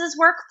Kuntz's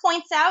work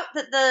points out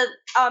that the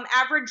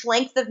average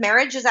length of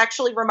marriage is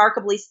actually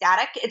remarkably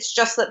static. It's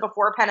just that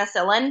before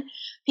penicillin,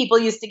 people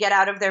used to get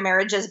out of their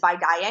marriages by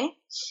dying.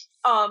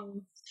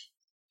 And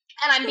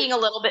I'm being a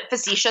little bit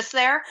facetious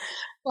there,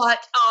 but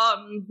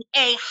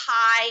a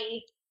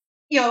high,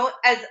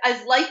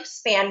 as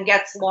lifespan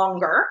gets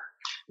longer,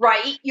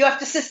 right? You have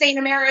to sustain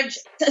a marriage.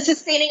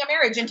 Sustaining a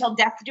marriage until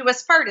death do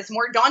us part is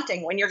more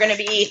daunting when you're going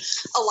to be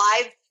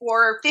alive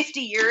for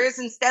 50 years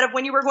instead of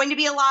when you were going to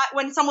be alive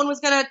when someone was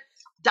going to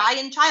die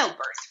in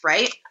childbirth,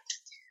 right?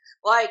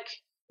 Like,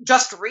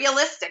 just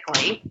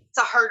realistically, it's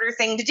a harder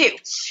thing to do.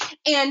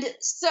 And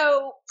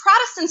so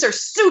Protestants are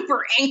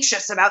super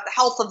anxious about the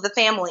health of the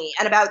family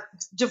and about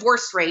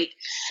divorce rate.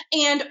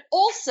 And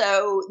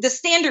also the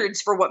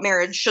standards for what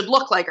marriage should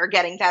look like are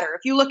getting better.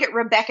 If you look at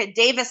Rebecca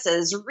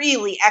Davis's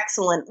really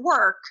excellent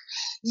work,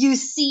 you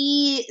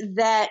see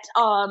that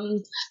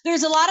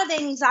there's a lot of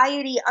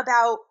anxiety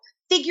about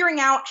figuring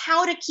out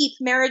how to keep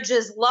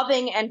marriages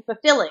loving and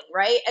fulfilling,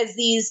 right? As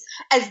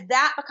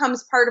that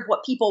becomes part of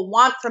what people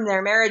want from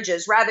their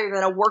marriages rather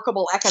than a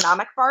workable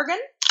economic bargain.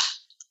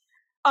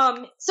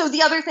 So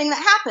the other thing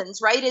that happens,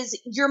 right, is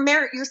you're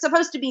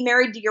supposed to be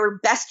married to your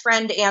best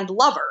friend and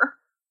lover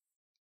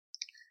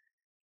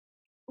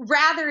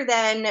rather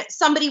than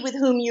somebody with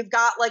whom you've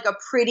got like a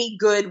pretty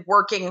good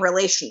working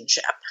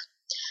relationship.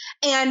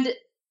 And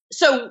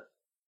so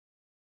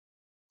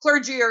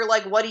clergy are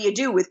like, what do you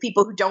do with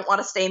people who don't want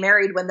to stay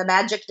married when the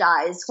magic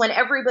dies, when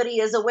everybody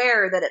is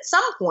aware that at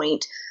some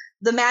point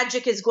the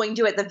magic is going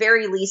to, at the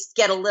very least,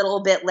 get a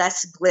little bit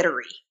less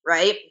glittery,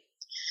 right?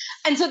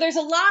 And so there's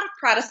a lot of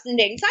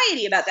Protestant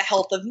anxiety about the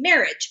health of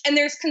marriage, and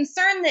there's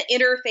concern that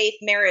interfaith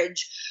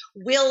marriage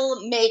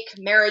will make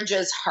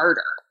marriages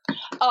harder,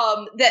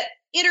 that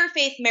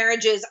interfaith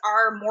marriages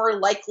are more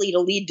likely to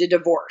lead to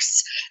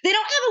divorce. They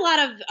don't have a lot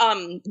of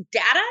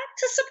data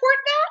to support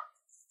that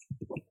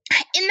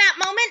in that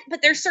moment,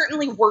 but they're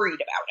certainly worried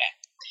about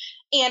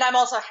it. And I'm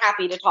also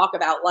happy to talk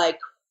about like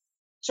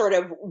sort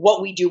of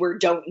what we do or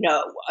don't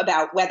know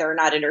about whether or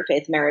not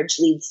interfaith marriage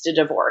leads to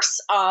divorce.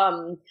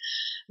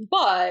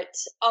 But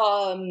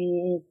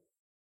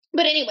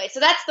anyway,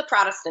 so that's the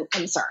Protestant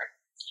concern.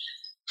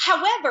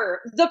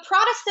 However, the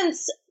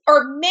Protestants,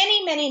 or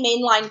many, many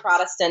mainline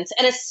Protestants,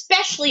 and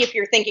especially if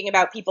you're thinking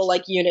about people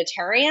like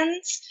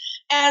Unitarians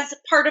as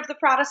part of the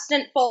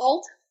Protestant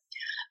fold,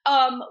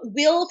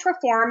 will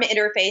perform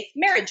interfaith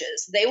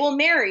marriages. They will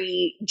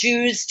marry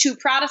Jews to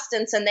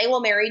Protestants and they will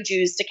marry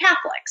Jews to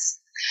Catholics.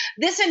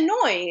 This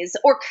annoys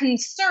or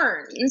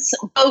concerns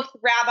both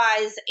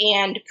rabbis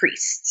and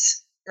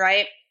priests,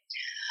 right?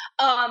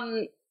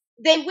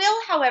 They will,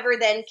 however,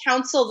 then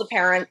counsel the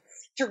parents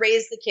to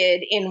raise the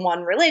kid in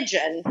one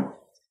religion.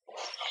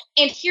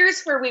 And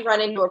here's where we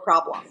run into a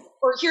problem,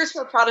 or here's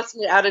where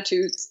Protestant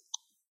attitudes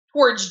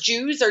towards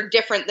Jews are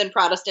different than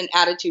Protestant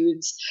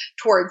attitudes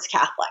towards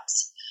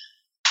Catholics.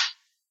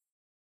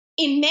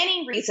 In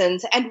many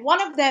reasons, and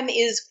one of them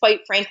is,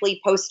 quite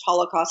frankly,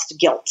 post-Holocaust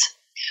guilt.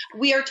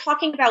 We are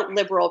talking about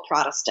liberal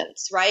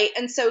Protestants, right?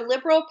 And so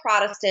liberal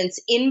Protestants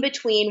in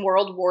between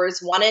World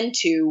Wars I and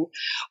II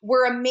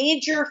were a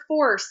major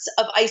force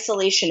of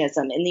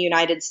isolationism in the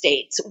United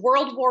States.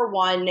 World War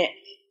I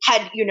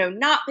had,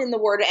 not been the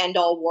war to end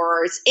all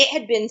wars. It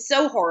had been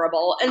so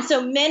horrible. And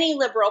so many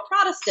liberal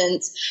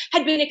Protestants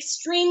had been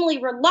extremely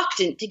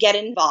reluctant to get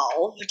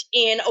involved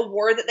in a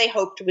war that they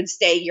hoped would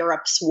stay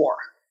Europe's war.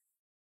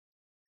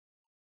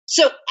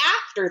 So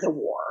after the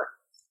war,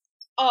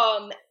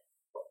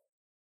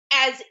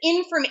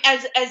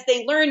 as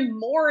they learned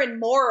more and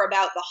more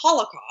about the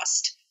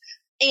Holocaust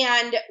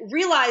and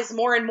realized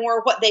more and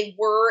more what they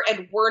were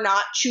and were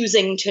not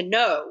choosing to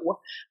know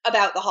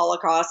about the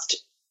Holocaust,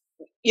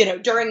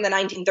 during the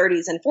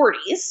 1930s and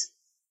 40s,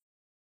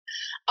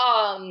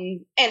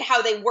 and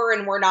how they were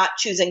and were not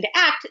choosing to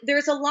act,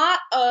 there's a lot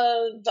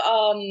of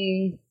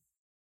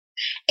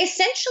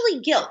essentially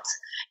guilt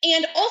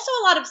and also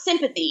a lot of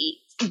sympathy,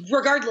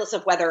 regardless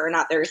of whether or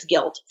not there's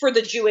guilt, for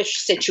the Jewish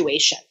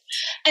situation.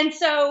 And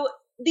so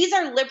these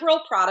are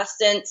liberal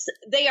Protestants.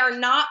 They are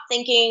not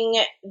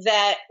thinking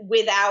that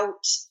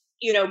without,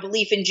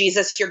 belief in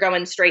Jesus, you're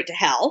going straight to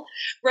hell,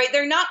 right?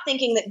 They're not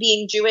thinking that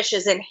being Jewish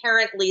is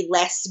inherently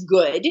less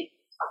good.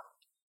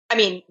 I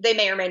mean, they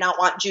may or may not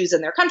want Jews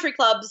in their country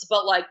clubs,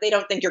 but they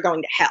don't think you're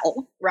going to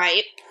hell,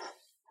 right?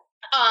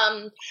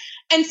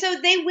 And so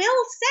they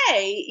will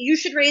say you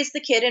should raise the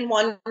kid in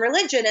one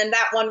religion, and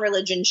that one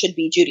religion should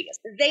be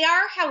Judaism. They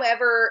are,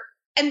 however,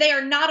 and they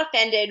are not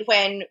offended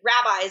when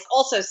rabbis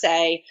also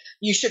say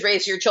you should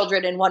raise your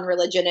children in one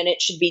religion and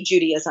it should be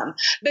Judaism,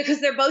 because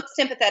they're both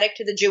sympathetic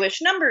to the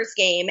Jewish numbers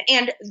game,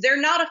 and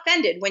they're not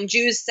offended when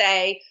Jews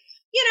say,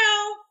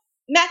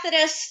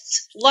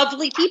 Methodists,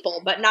 lovely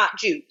people, but not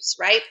Jews,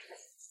 right?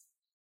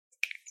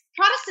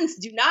 Protestants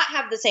do not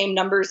have the same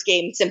numbers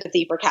game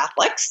sympathy for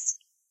Catholics.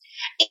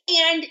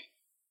 And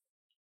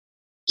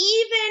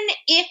even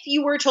if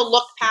you were to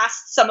look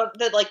past some of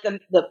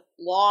the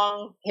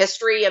long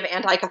history of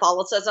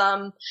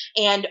anti-Catholicism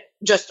and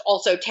just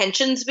also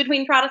tensions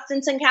between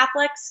Protestants and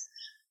Catholics,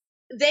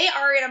 they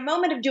are in a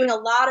moment of doing a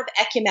lot of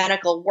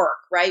ecumenical work,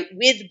 right,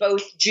 with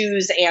both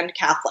Jews and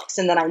Catholics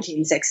in the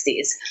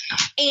 1960s.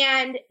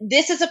 And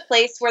this is a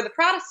place where the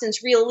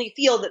Protestants really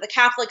feel that the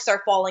Catholics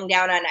are falling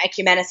down on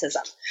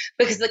ecumenicism,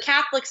 because the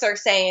Catholics are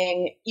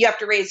saying you have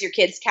to raise your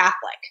kids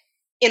Catholic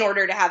in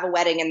order to have a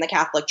wedding in the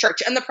Catholic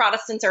Church. And the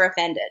Protestants are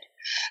offended.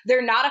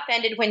 They're not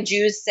offended when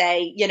Jews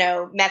say,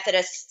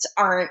 Methodists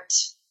aren't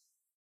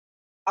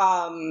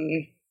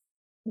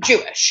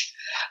Jewish.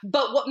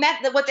 But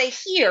what they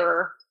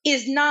hear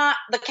is not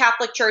the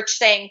Catholic Church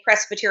saying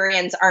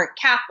Presbyterians aren't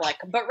Catholic,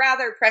 but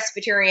rather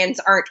Presbyterians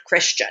aren't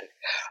Christian,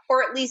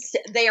 or at least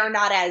they are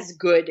not as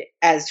good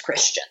as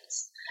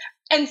Christians.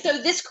 And so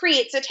this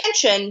creates a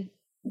tension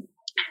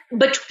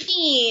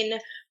between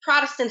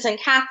Protestants and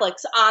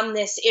Catholics on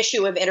this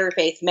issue of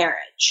interfaith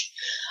marriage.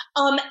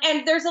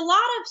 And there's a lot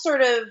of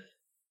sort of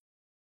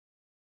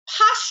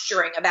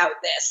posturing about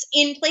this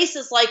in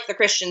places like the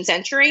Christian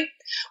Century,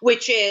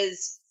 which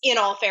is, in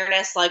all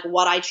fairness, like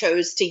what I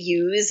chose to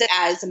use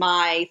as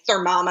my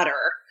thermometer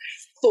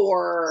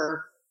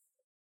for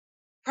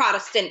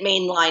Protestant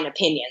mainline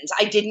opinions.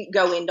 I didn't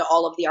go into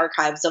all of the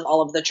archives of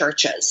all of the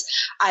churches.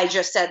 I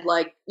just said,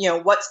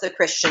 what's the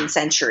Christian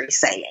Century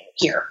saying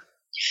here?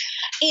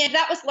 And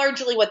that was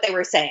largely what they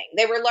were saying.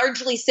 They were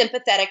largely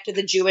sympathetic to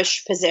the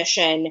Jewish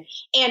position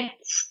and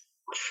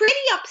pretty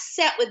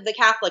upset with the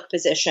Catholic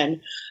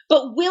position,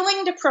 but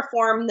willing to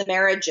perform the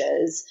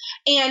marriages.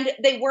 And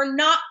they were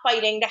not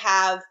fighting to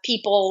have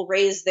people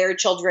raise their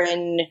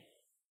children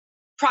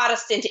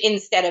Protestant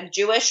instead of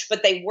Jewish,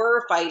 but they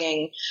were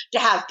fighting to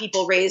have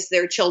people raise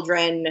their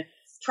children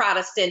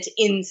Protestant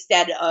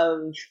instead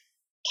of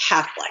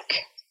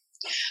Catholic,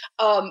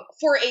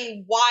 for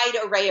a wide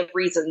array of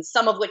reasons,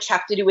 some of which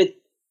have to do with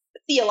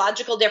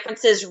theological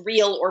differences,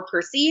 real or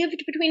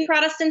perceived, between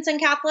Protestants and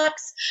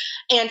Catholics,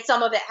 and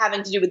some of it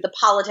having to do with the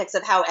politics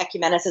of how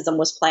ecumenicism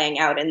was playing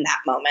out in that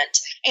moment,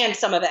 and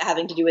some of it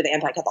having to do with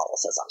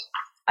anti-Catholicism.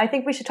 I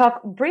think we should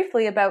talk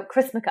briefly about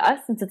Chrismukkah,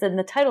 since it's in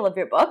the title of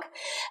your book.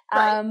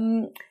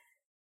 Right.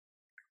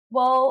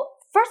 Well,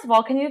 first of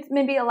all, can you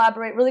maybe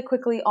elaborate really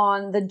quickly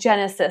on the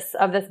genesis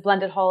of this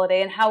blended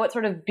holiday and how it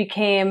sort of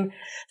became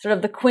sort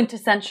of the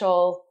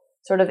quintessential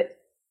sort of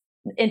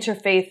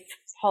interfaith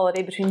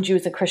holiday between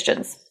Jews and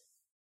Christians?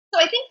 So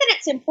I think that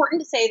it's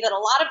important to say that a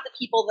lot of the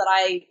people that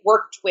I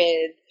worked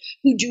with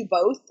who do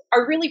both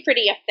are really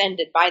pretty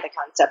offended by the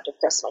concept of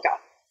Chrismukkah.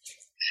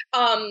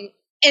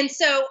 And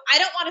so I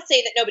don't want to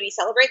say that nobody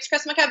celebrates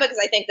Chrismukkah, because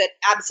I think that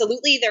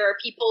absolutely there are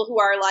people who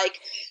are like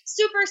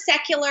super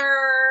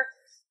secular,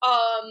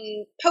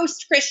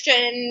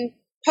 post-Christian,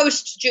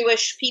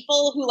 post-Jewish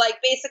people who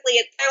basically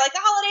they're like,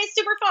 the holiday is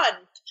super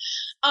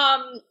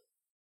fun.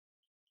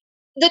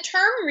 The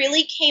term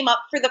really came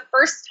up for the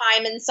first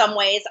time in some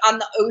ways on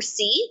the OC,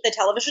 the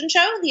television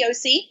show, the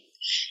OC,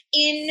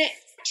 in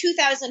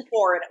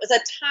 2004. And it was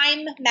a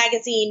Time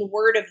magazine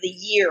Word of the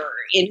Year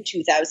in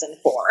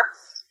 2004.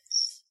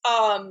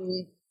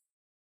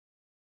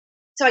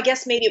 So I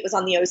guess maybe it was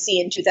on the OC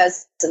in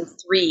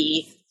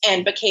 2003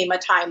 and became a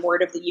Time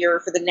Word of the Year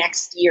for the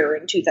next year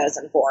in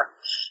 2004.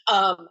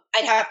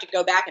 I'd have to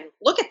go back and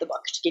look at the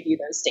book to give you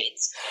those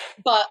dates.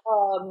 But,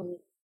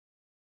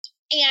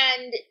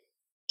 and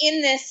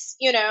in this,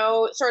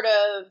 sort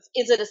of,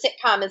 is it a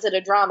sitcom? Is it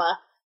a drama?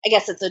 I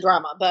guess it's a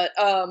drama, but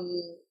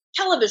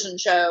television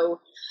show,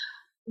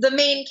 the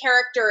main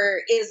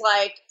character is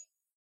like,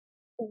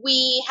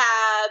 we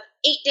have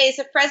 8 days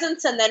of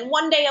presents and then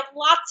 1 day of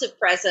lots of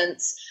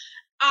presents,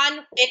 on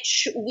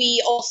which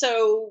we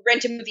also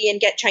rent a movie and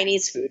get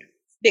Chinese food.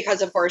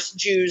 Because, of course,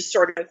 Jews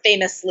sort of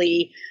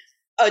famously,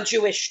 a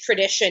Jewish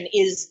tradition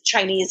is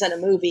Chinese in a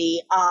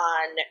movie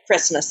on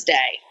Christmas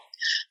Day.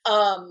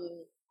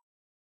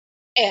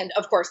 And,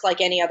 of course,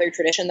 like any other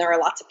tradition, there are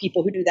lots of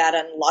people who do that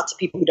and lots of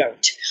people who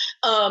don't.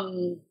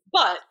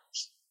 But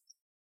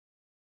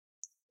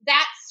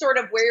that's sort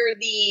of where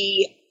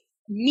the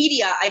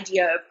media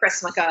idea of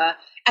Chrismukkah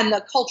and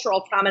the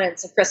cultural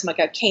prominence of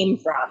Chrismukkah came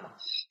from.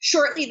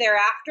 Shortly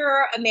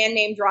thereafter, a man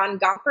named Ron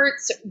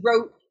Gompertz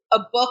wrote a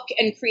book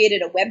and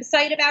created a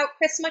website about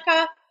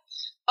Chrismukkah.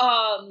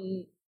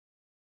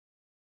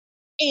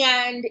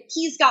 And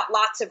he's got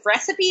lots of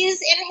recipes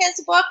in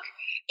his book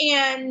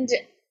and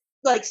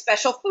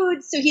special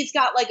foods. So he's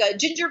got a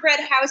gingerbread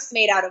house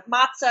made out of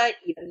matzah,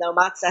 even though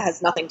matzah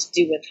has nothing to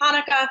do with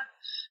Hanukkah.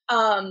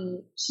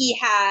 He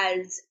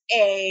has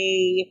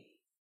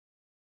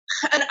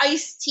an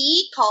iced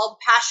tea called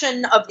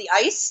Passion of the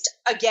Iced,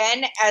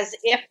 again, as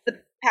if the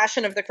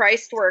Passion of the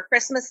Christ were a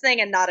Christmas thing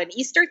and not an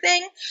Easter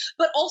thing,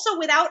 but also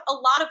without a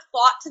lot of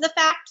thought to the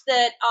fact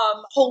that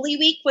Holy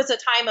Week was a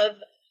time of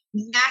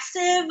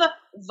massive,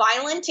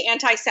 violent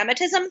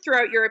anti-Semitism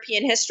throughout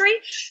European history.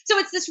 So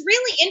it's this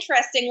really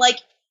interesting,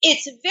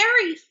 it's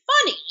very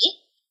funny,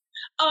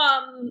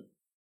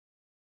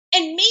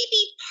 and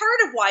maybe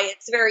part of why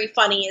it's very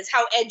funny is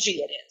how edgy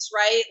it is,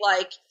 right?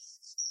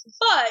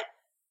 But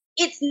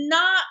it's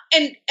not,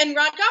 and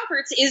Ron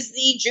Gompertz is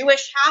the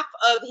Jewish half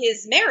of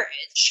his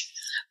marriage.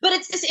 But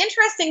it's this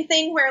interesting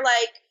thing where,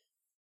 like,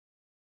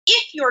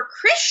 if you're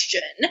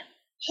Christian,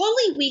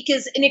 Holy Week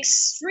is an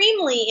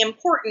extremely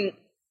important,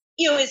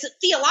 is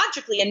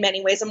theologically in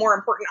many ways a more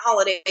important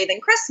holiday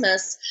than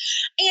Christmas.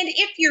 And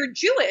if you're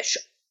Jewish,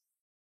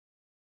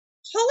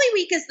 Holy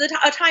Week is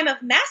a time of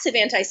massive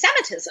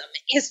anti-Semitism,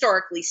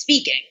 historically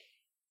speaking.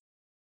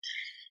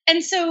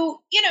 And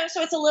so,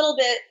 so it's a little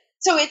bit,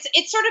 so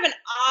it's sort of an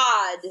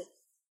odd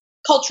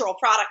cultural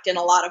product in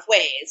a lot of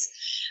ways.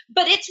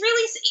 But it's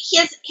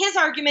really, his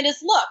argument is,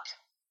 look,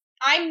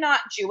 I'm not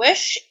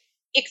Jewish,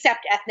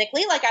 except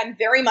ethnically. Like, I'm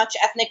very much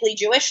ethnically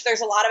Jewish.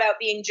 There's a lot about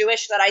being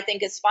Jewish that I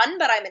think is fun,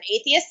 but I'm an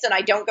atheist and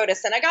I don't go to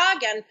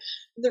synagogue, and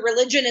the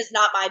religion is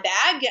not my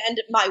bag.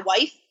 And my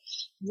wife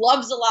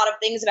loves a lot of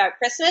things about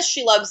Christmas.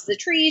 She loves the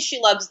trees. She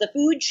loves the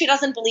food. She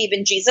doesn't believe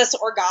in Jesus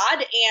or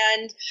God,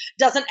 and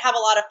doesn't have a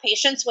lot of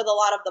patience with a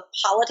lot of the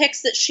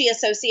politics that she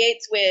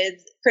associates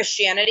with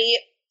Christianity,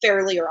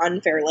 fairly or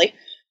unfairly.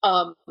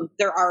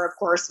 There are, of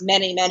course,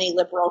 many, many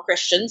liberal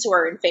Christians who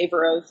are in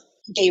favor of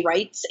gay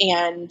rights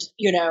and,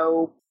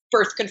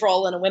 birth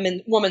control and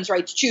a woman's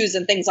right to choose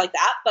and things like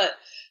that. But,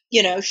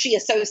 she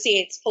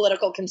associates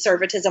political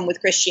conservatism with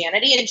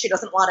Christianity, and she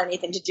doesn't want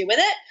anything to do with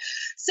it.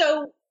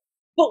 So,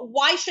 but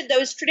why should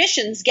those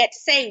traditions get to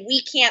say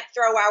we can't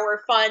throw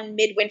our fun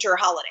midwinter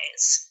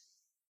holidays?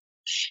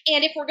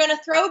 And if we're going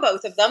to throw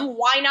both of them,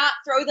 why not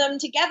throw them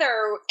together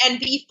and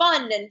be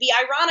fun and be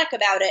ironic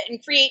about it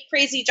and create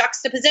crazy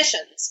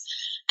juxtapositions?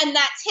 And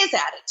that's his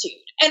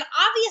attitude. And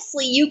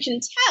obviously you can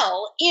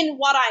tell in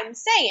what I'm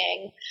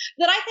saying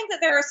that I think that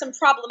there are some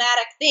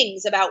problematic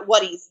things about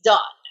what he's done.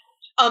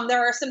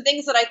 There are some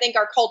things that I think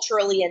are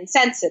culturally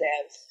insensitive.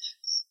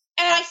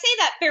 And I say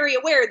that very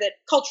aware that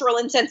cultural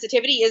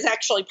insensitivity is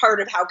actually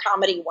part of how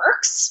comedy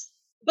works.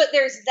 But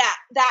there's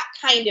that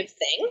kind of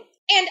thing.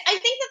 And I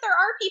think that there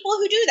are people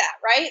who do that,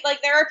 right?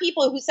 Like, there are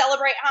people who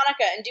celebrate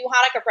Hanukkah and do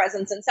Hanukkah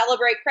presents and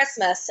celebrate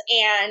Christmas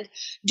and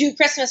do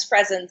Christmas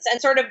presents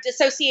and sort of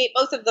dissociate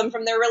both of them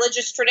from their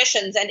religious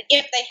traditions. And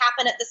if they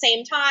happen at the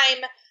same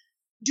time,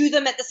 do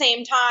them at the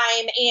same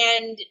time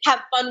and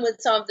have fun with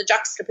some of the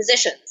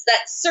juxtapositions.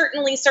 That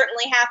certainly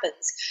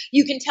happens.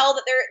 You can tell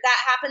that that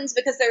happens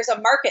because there's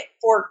a market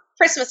for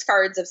Christmas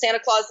cards of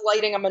Santa Claus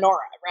lighting a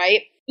menorah,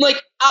 right?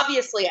 Like,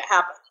 obviously it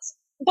happens.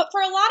 But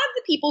for a lot of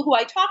the people who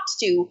I talked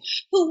to,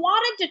 who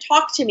wanted to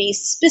talk to me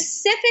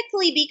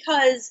specifically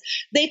because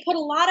they put a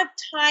lot of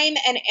time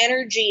and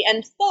energy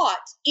and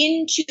thought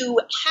into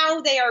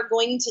how they are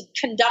going to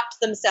conduct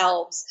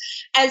themselves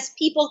as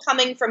people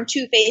coming from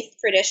two faith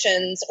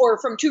traditions or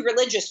from two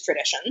religious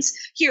traditions.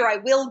 Here I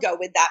will go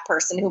with that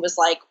person who was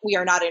like, we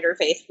are not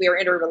interfaith, we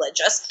are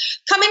interreligious.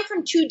 Coming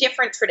from two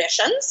different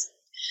traditions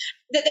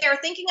that they are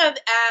thinking of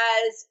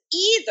as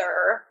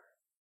either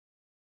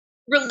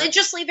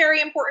religiously very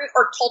important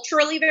or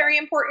culturally very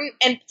important.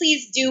 And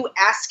please do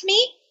ask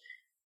me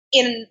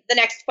in the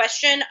next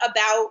question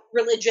about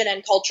religion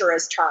and culture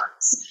as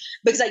terms,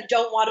 because I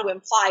don't want to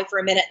imply for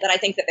a minute that I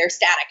think that they're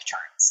static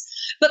terms.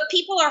 But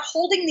people are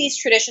holding these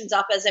traditions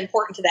up as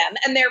important to them,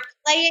 and they're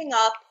playing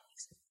up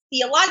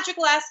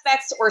theological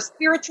aspects or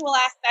spiritual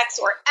aspects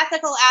or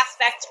ethical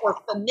aspects or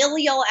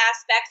familial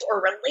aspects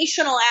or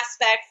relational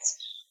aspects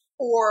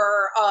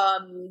or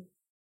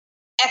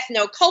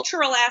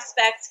ethnocultural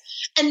aspects,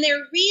 and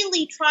they're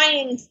really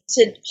trying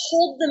to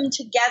hold them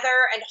together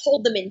and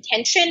hold them in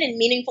tension in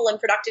meaningful and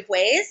productive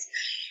ways.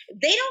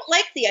 They don't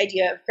like the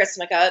idea of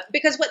Chrismukkah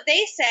because what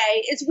they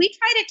say is we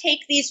try to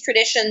take these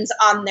traditions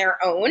on their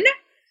own.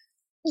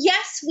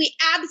 Yes, we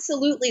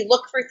absolutely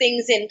look for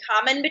things in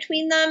common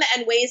between them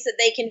and ways that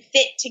they can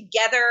fit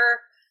together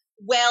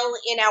well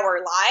in our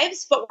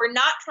lives, but we're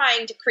not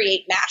trying to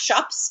create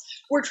mashups.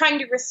 We're trying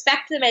to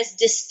respect them as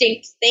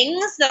distinct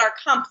things that are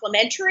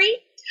complementary,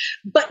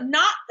 but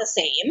not the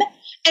same.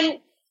 And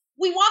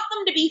we want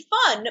them to be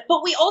fun,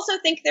 but we also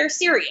think they're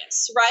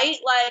serious, right?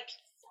 Like,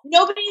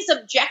 nobody's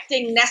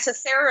objecting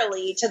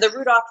necessarily to the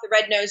Rudolph the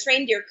Red-Nosed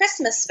Reindeer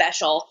Christmas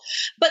special,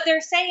 but they're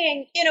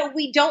saying,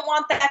 we don't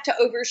want that to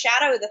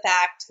overshadow the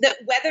fact that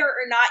whether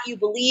or not you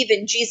believe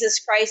in Jesus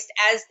Christ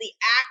as the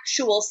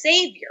actual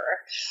Savior,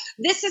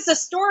 this is a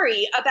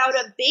story about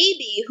a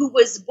baby who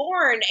was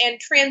born and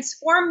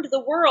transformed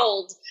the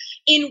world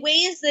in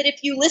ways that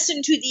if you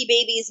listen to the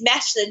baby's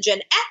message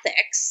and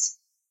ethics,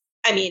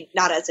 I mean,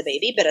 not as a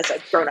baby, but as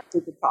a grown-up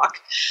who could talk,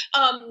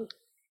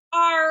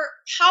 are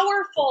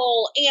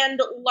powerful and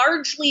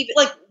largely,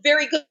 like,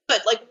 very good.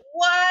 Like,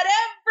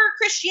 whatever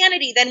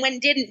Christianity then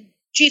did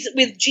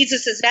with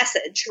Jesus's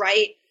message,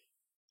 right?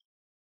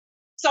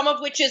 Some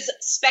of which is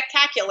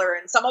spectacular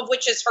and some of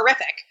which is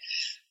horrific.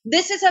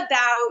 This is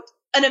about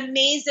an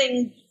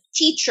amazing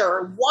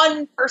teacher,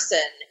 one person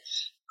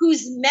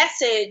whose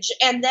message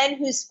and then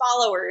whose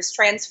followers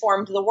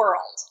transformed the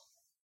world.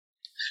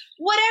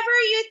 Whatever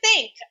you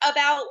think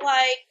about,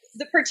 like,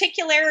 the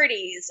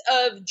particularities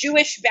of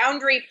Jewish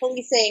boundary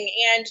policing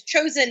and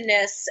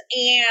chosenness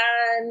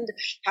and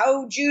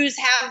how Jews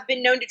have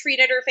been known to treat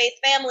interfaith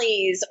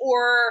families,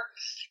 or,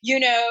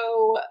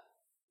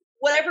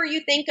 whatever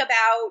you think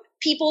about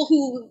people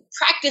who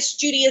practice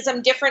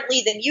Judaism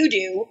differently than you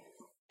do,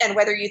 and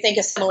whether you think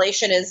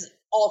assimilation is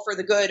all for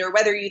the good or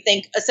whether you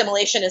think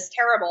assimilation is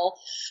terrible,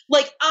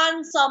 like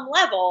on some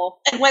level,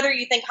 and whether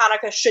you think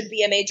Hanukkah should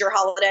be a major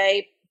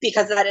holiday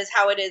because that is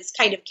how it is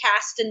kind of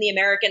cast in the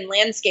American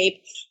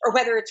landscape, or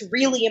whether it's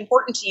really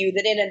important to you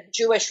that in a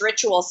Jewish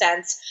ritual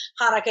sense,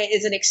 Hanukkah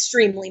is an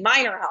extremely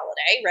minor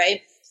holiday,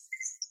 right?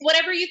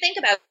 Whatever you think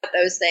about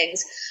those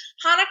things,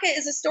 Hanukkah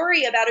is a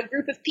story about a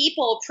group of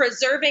people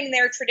preserving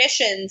their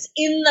traditions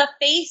in the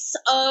face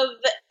of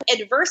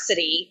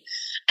adversity.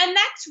 And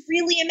that's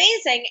really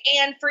amazing.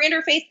 And for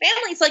interfaith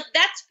families, like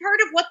that's part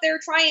of what they're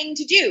trying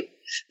to do.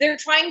 They're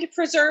trying to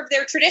preserve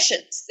their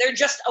traditions. They're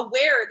just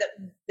aware that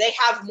they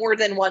have more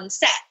than one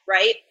set,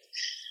 right?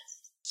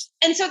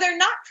 And so they're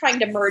not trying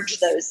to merge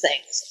those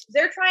things.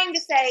 They're trying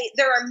to say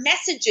there are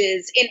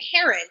messages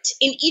inherent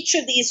in each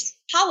of these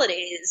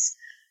holidays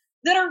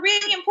that are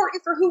really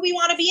important for who we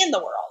want to be in the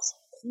world.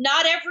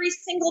 Not every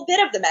single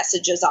bit of the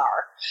messages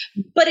are.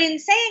 But in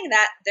saying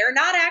that, they're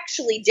not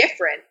actually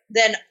different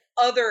than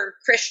other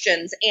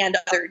Christians and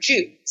other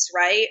Jews,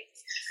 right?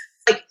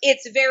 Like,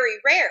 it's very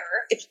rare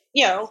if,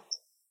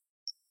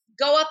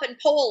 go up and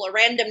poll a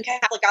random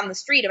Catholic on the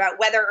street about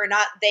whether or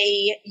not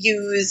they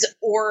use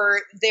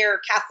or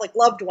their Catholic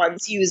loved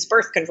ones use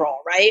birth control,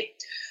 right?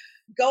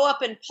 Go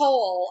up and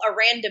poll a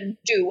random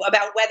Jew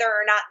about whether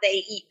or not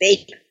they eat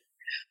bacon,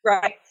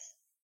 right?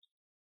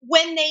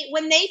 When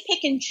they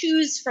pick and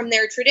choose from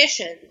their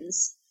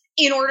traditions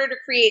in order to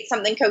create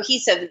something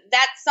cohesive,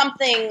 that's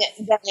something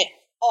that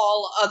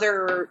all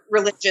other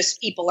religious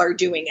people are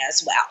doing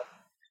as well.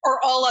 Or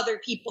all other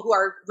people who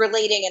are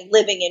relating and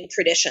living in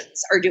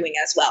traditions are doing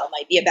as well,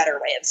 might be a better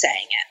way of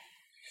saying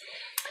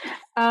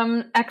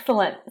it.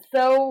 Excellent.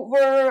 So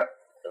we're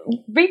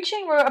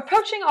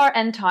approaching our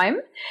end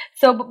time.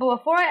 So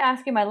before I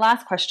ask you my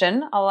last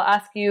question, I'll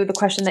ask you the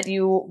question that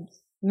you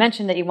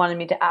mentioned that you wanted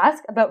me to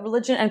ask about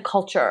religion and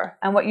culture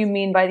and what you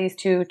mean by these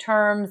two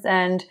terms,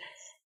 and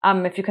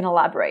if you can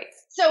elaborate.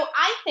 So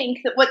I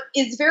think that what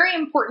is very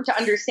important to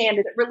understand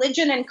is that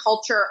religion and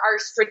culture are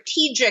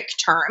strategic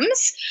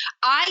terms.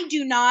 I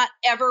do not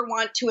ever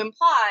want to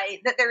imply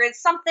that there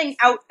is something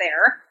out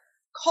there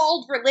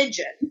called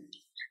religion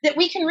that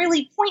we can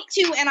really point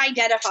to and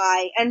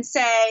identify and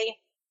say,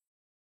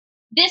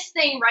 this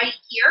thing right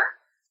here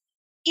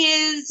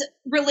is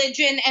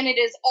religion and it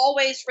is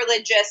always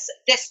religious,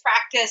 this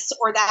practice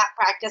or that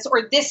practice,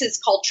 or this is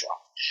cultural.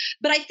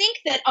 But I think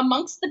that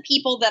amongst the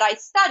people that I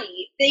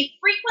study, they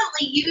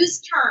frequently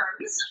use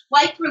terms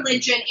like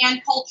religion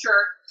and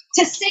culture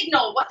to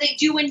signal what they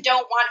do and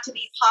don't want to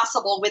be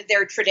possible with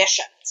their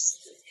traditions.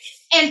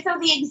 And so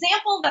the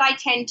example that I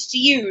tend to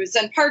use,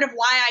 and part of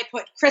why I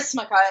put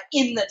Chrismukkah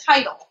in the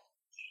title,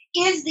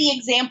 is the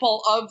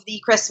example of the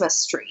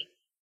Christmas tree.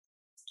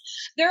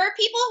 There are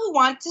people who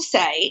want to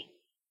say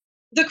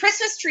the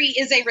Christmas tree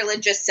is a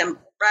religious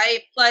symbol, right?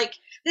 Like,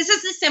 this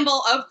is the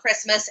symbol of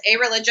Christmas, a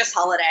religious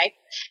holiday,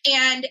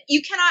 and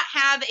you cannot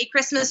have a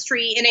Christmas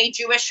tree in a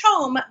Jewish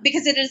home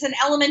because it is an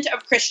element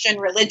of Christian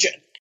religion.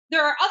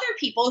 There are other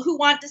people who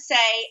want to say,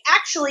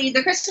 actually,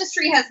 the Christmas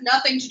tree has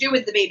nothing to do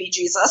with the baby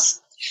Jesus.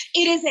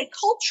 It is a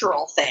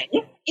cultural thing.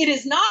 It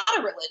is not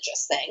a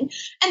religious thing.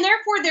 And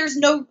therefore, there's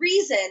no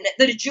reason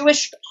that a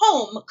Jewish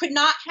home could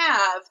not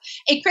have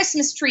a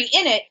Christmas tree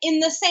in it in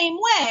the same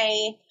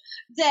way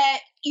that,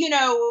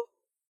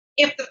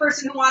 if the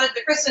person who wanted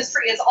the Christmas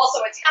tree is also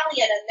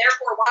Italian and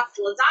therefore wants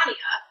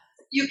lasagna,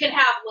 you can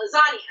have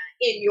lasagna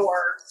in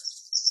your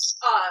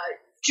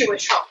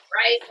Jewish home,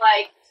 right?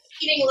 Like,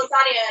 eating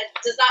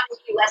lasagna does not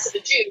make you less of a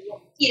Jew.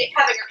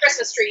 Having a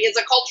Christmas tree is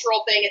a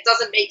cultural thing. It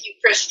doesn't make you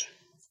Christian.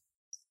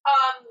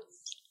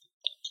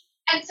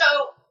 And so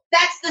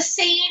that's the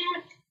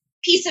same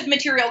piece of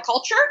material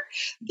culture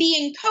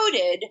being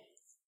coded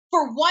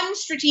for one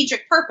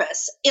strategic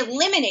purpose,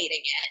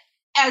 eliminating it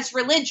as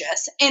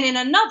religious, and in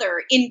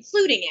another,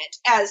 including it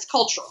as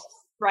cultural,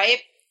 right?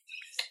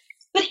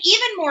 But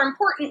even more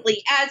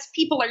importantly, as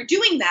people are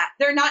doing that,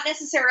 they're not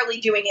necessarily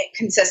doing it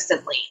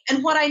consistently.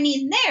 And what I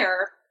mean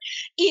there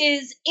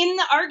is, in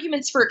the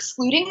arguments for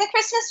excluding the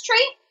Christmas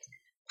tree,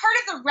 part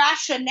of the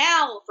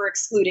rationale for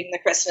excluding the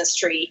Christmas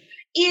tree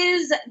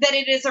is that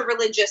it is a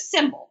religious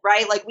symbol,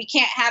 right? Like, we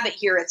can't have it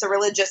here. It's a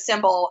religious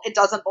symbol. It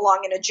doesn't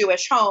belong in a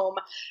Jewish home.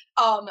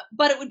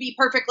 But it would be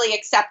perfectly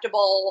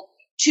acceptable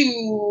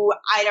to,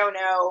 I don't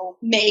know,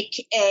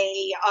 make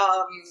a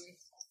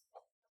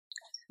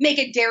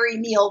dairy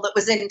meal that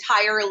was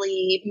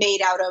entirely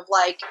made out of,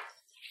 like,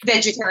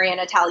 vegetarian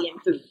Italian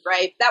food,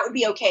 right? That would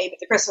be okay, but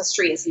the Christmas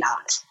tree is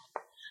not.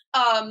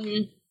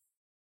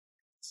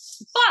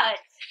 But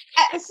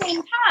at the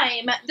same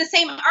time, the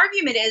same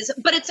argument is,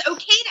 but it's okay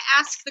to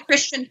ask the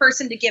Christian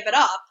person to give it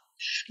up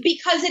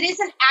because it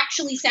isn't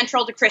actually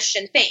central to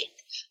Christian faith.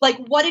 Like,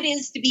 what it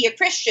is to be a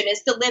Christian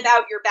is to live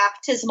out your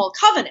baptismal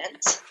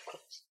covenant.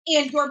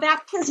 And your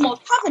baptismal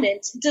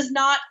covenant does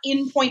not,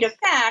 in point of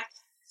fact,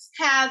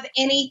 have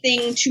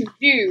anything to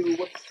do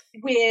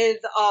with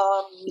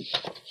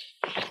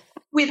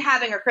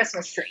having a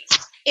Christmas tree.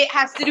 it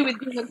has to do with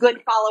being a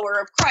good follower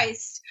of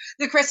Christ.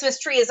 The Christmas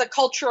tree is a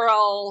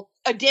cultural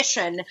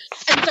addition,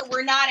 and so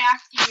we're not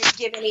asking you to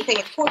give anything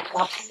important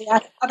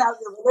about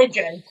your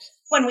religion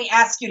when we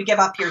ask you to give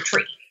up your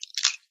tree.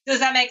 Does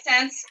that make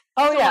sense?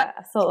 Oh, yeah,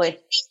 absolutely.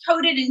 It's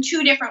coded in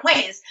two different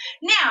ways.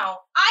 Now,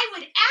 I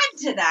would add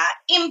to that,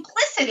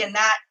 implicit in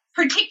that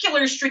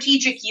particular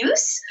strategic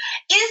use,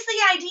 is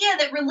the idea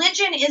that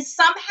religion is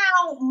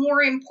somehow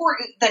more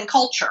important than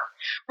culture,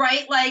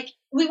 right? Like,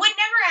 we would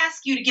never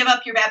ask you to give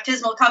up your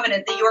baptismal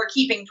covenant that you are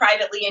keeping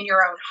privately in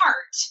your own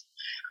heart.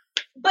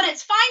 But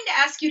it's fine to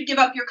ask you to give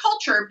up your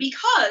culture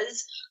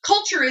because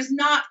culture is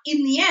not,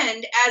 in the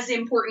end, as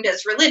important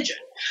as religion,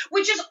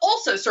 which is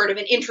also sort of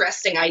an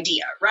interesting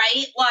idea,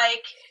 right?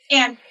 Like,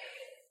 and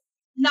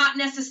not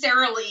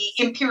necessarily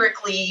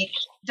empirically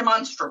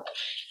demonstrable.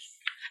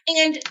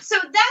 And so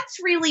that's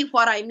really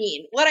what I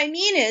mean. What I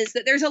mean is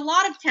that there's a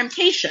lot of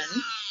temptation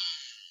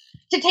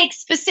to take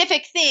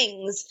specific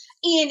things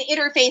in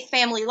interfaith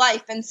family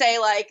life and say,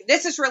 like,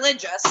 this is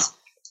religious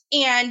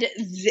and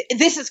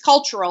this is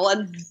cultural.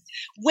 And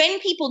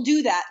when people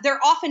do that, they're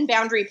often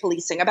boundary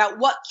policing about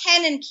what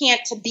can and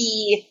can't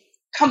be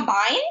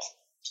combined.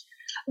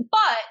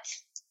 But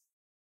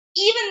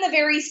even the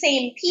very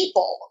same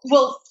people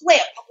will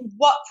flip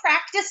what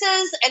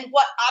practices and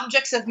what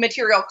objects of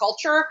material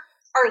culture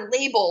are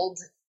labeled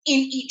in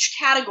each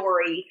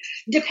category,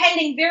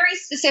 depending very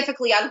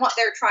specifically on what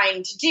they're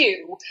trying to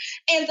do.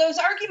 And those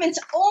arguments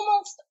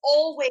almost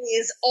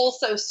always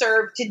also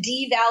serve to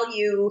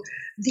devalue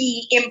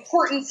the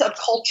importance of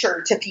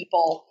culture to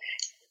people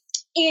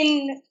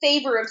in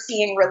favor of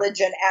seeing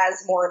religion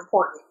as more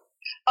important.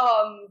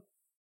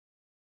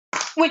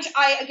 Which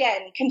I,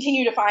 again,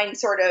 continue to find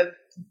sort of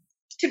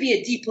to be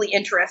a deeply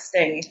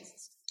interesting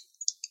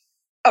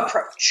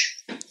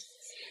approach.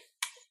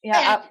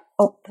 Yeah.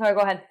 Sorry,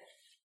 go ahead.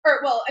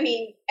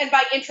 And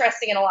by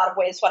interesting in a lot of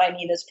ways, what I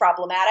mean is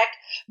problematic.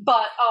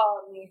 But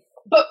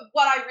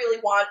what I really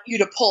want you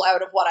to pull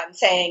out of what I'm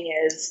saying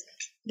is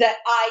that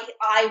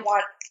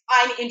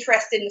I'm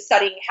interested in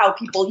studying how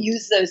people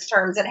use those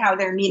terms and how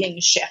their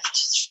meanings shift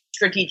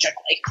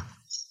strategically.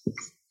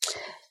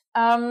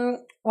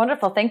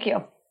 Wonderful. Thank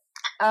you.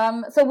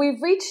 So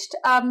we've reached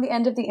the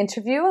end of the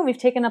interview, and we've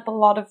taken up a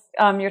lot of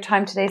your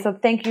time today. So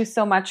thank you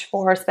so much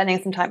for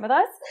spending some time with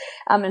us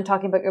and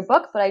talking about your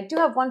book. But I do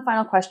have one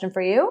final question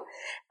for you.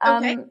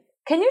 Okay.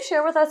 Can you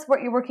share with us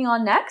what you're working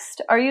on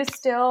next? Are you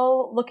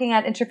still looking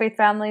at interfaith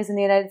families in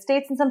the United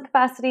States in some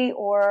capacity,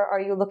 or are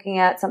you looking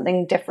at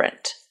something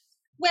different?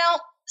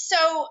 Well,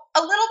 so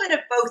a little bit of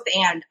both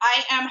and.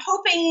 I am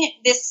hoping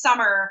this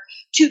summer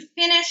to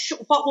finish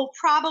what will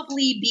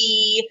probably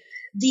be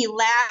the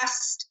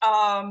last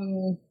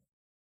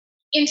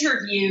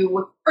interview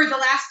or the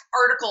last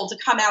article to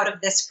come out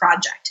of this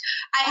project.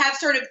 I have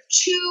sort of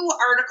two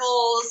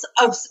articles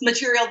of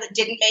material that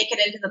didn't make it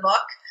into the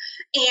book,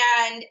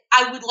 and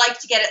I would like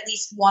to get at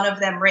least one of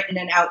them written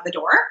and out the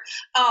door.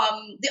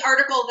 The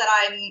article that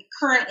I'm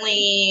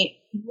currently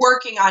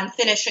working on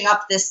finishing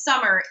up this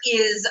summer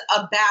is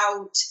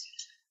about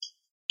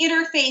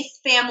interfaith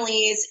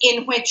families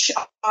in which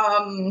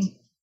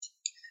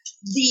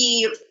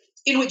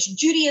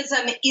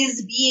Judaism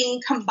is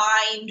being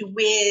combined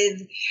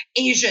with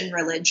Asian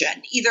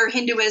religion, either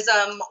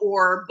Hinduism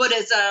or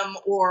Buddhism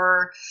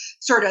or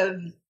sort of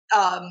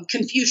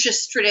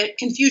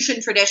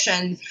Confucian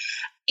tradition,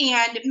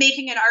 and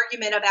making an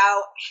argument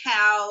about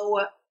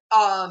how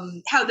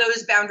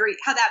that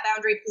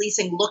boundary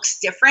policing looks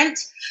different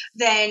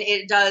than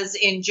it does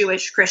in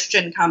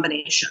Jewish-Christian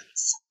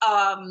combinations.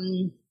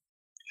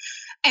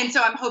 And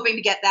so I'm hoping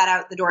to get that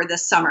out the door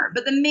this summer.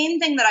 But the main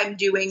thing that I'm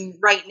doing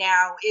right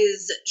now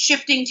is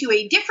shifting to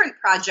a different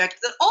project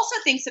that also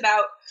thinks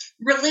about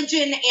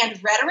religion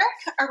and rhetoric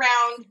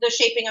around the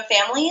shaping of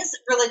families,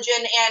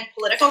 religion and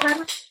political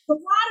rhetoric. A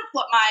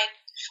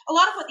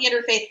lot of what the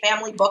Interfaith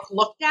Family book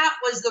looked at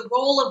was the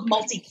role of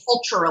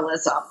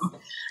multiculturalism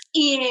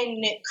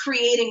in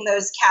creating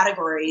those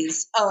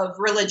categories of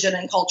religion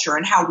and culture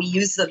and how we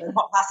use them and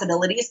what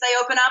possibilities they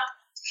open up.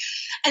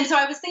 And so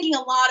I was thinking a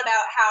lot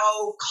about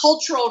how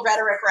cultural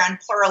rhetoric around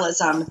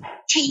pluralism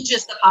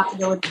changes the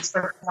possibilities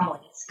for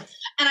families.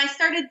 And I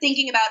started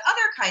thinking about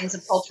other kinds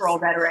of cultural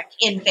rhetoric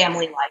in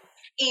family life.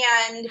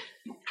 And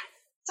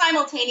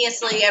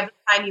simultaneously, every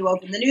time you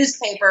open the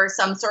newspaper,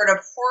 some sort of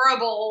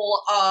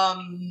horrible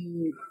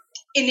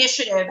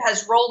initiative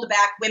has rolled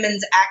back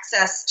women's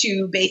access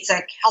to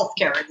basic health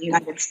care in the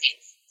United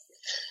States.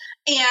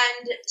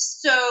 And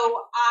so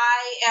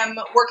I am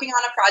working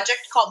on a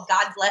project called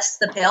God Bless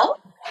the Pill.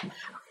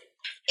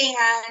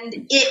 And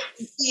it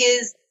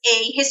is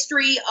a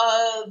history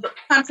of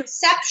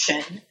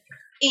contraception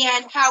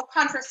and how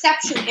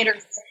contraception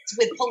intersects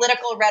with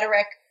political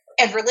rhetoric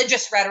and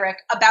religious rhetoric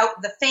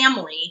about the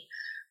family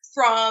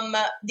from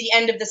the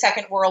end of the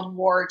Second World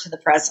War to the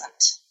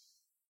present.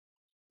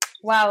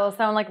 Wow, those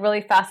sound like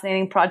really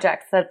fascinating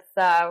projects.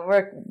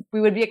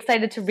 We would be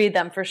excited to read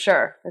them for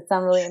sure. It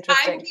sounds really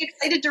interesting. I would be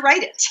excited to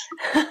write it.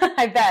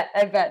 I bet.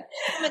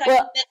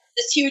 Well,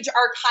 this huge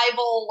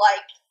archival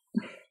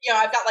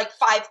I've got like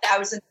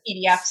 5,000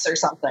 PDFs or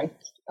something.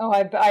 Oh,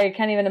 I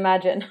can't even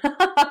imagine.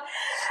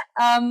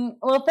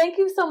 Well, thank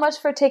you so much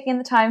for taking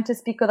the time to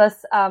speak with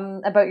us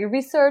about your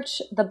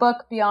research. The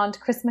book, Beyond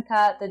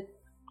Chrismukkah, the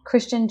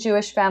Christian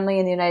Jewish Family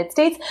in the United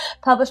States,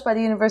 published by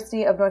the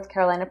University of North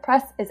Carolina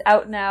Press, is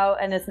out now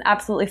and is an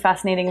absolutely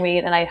fascinating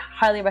read, and I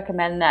highly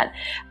recommend that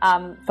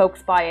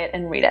folks buy it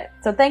and read it.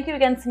 So thank you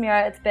again,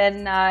 Samira. It's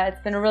been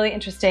a really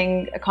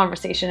interesting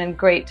conversation and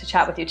great to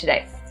chat with you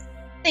today.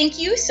 Thank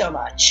you so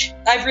much.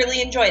 I've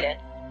really enjoyed it.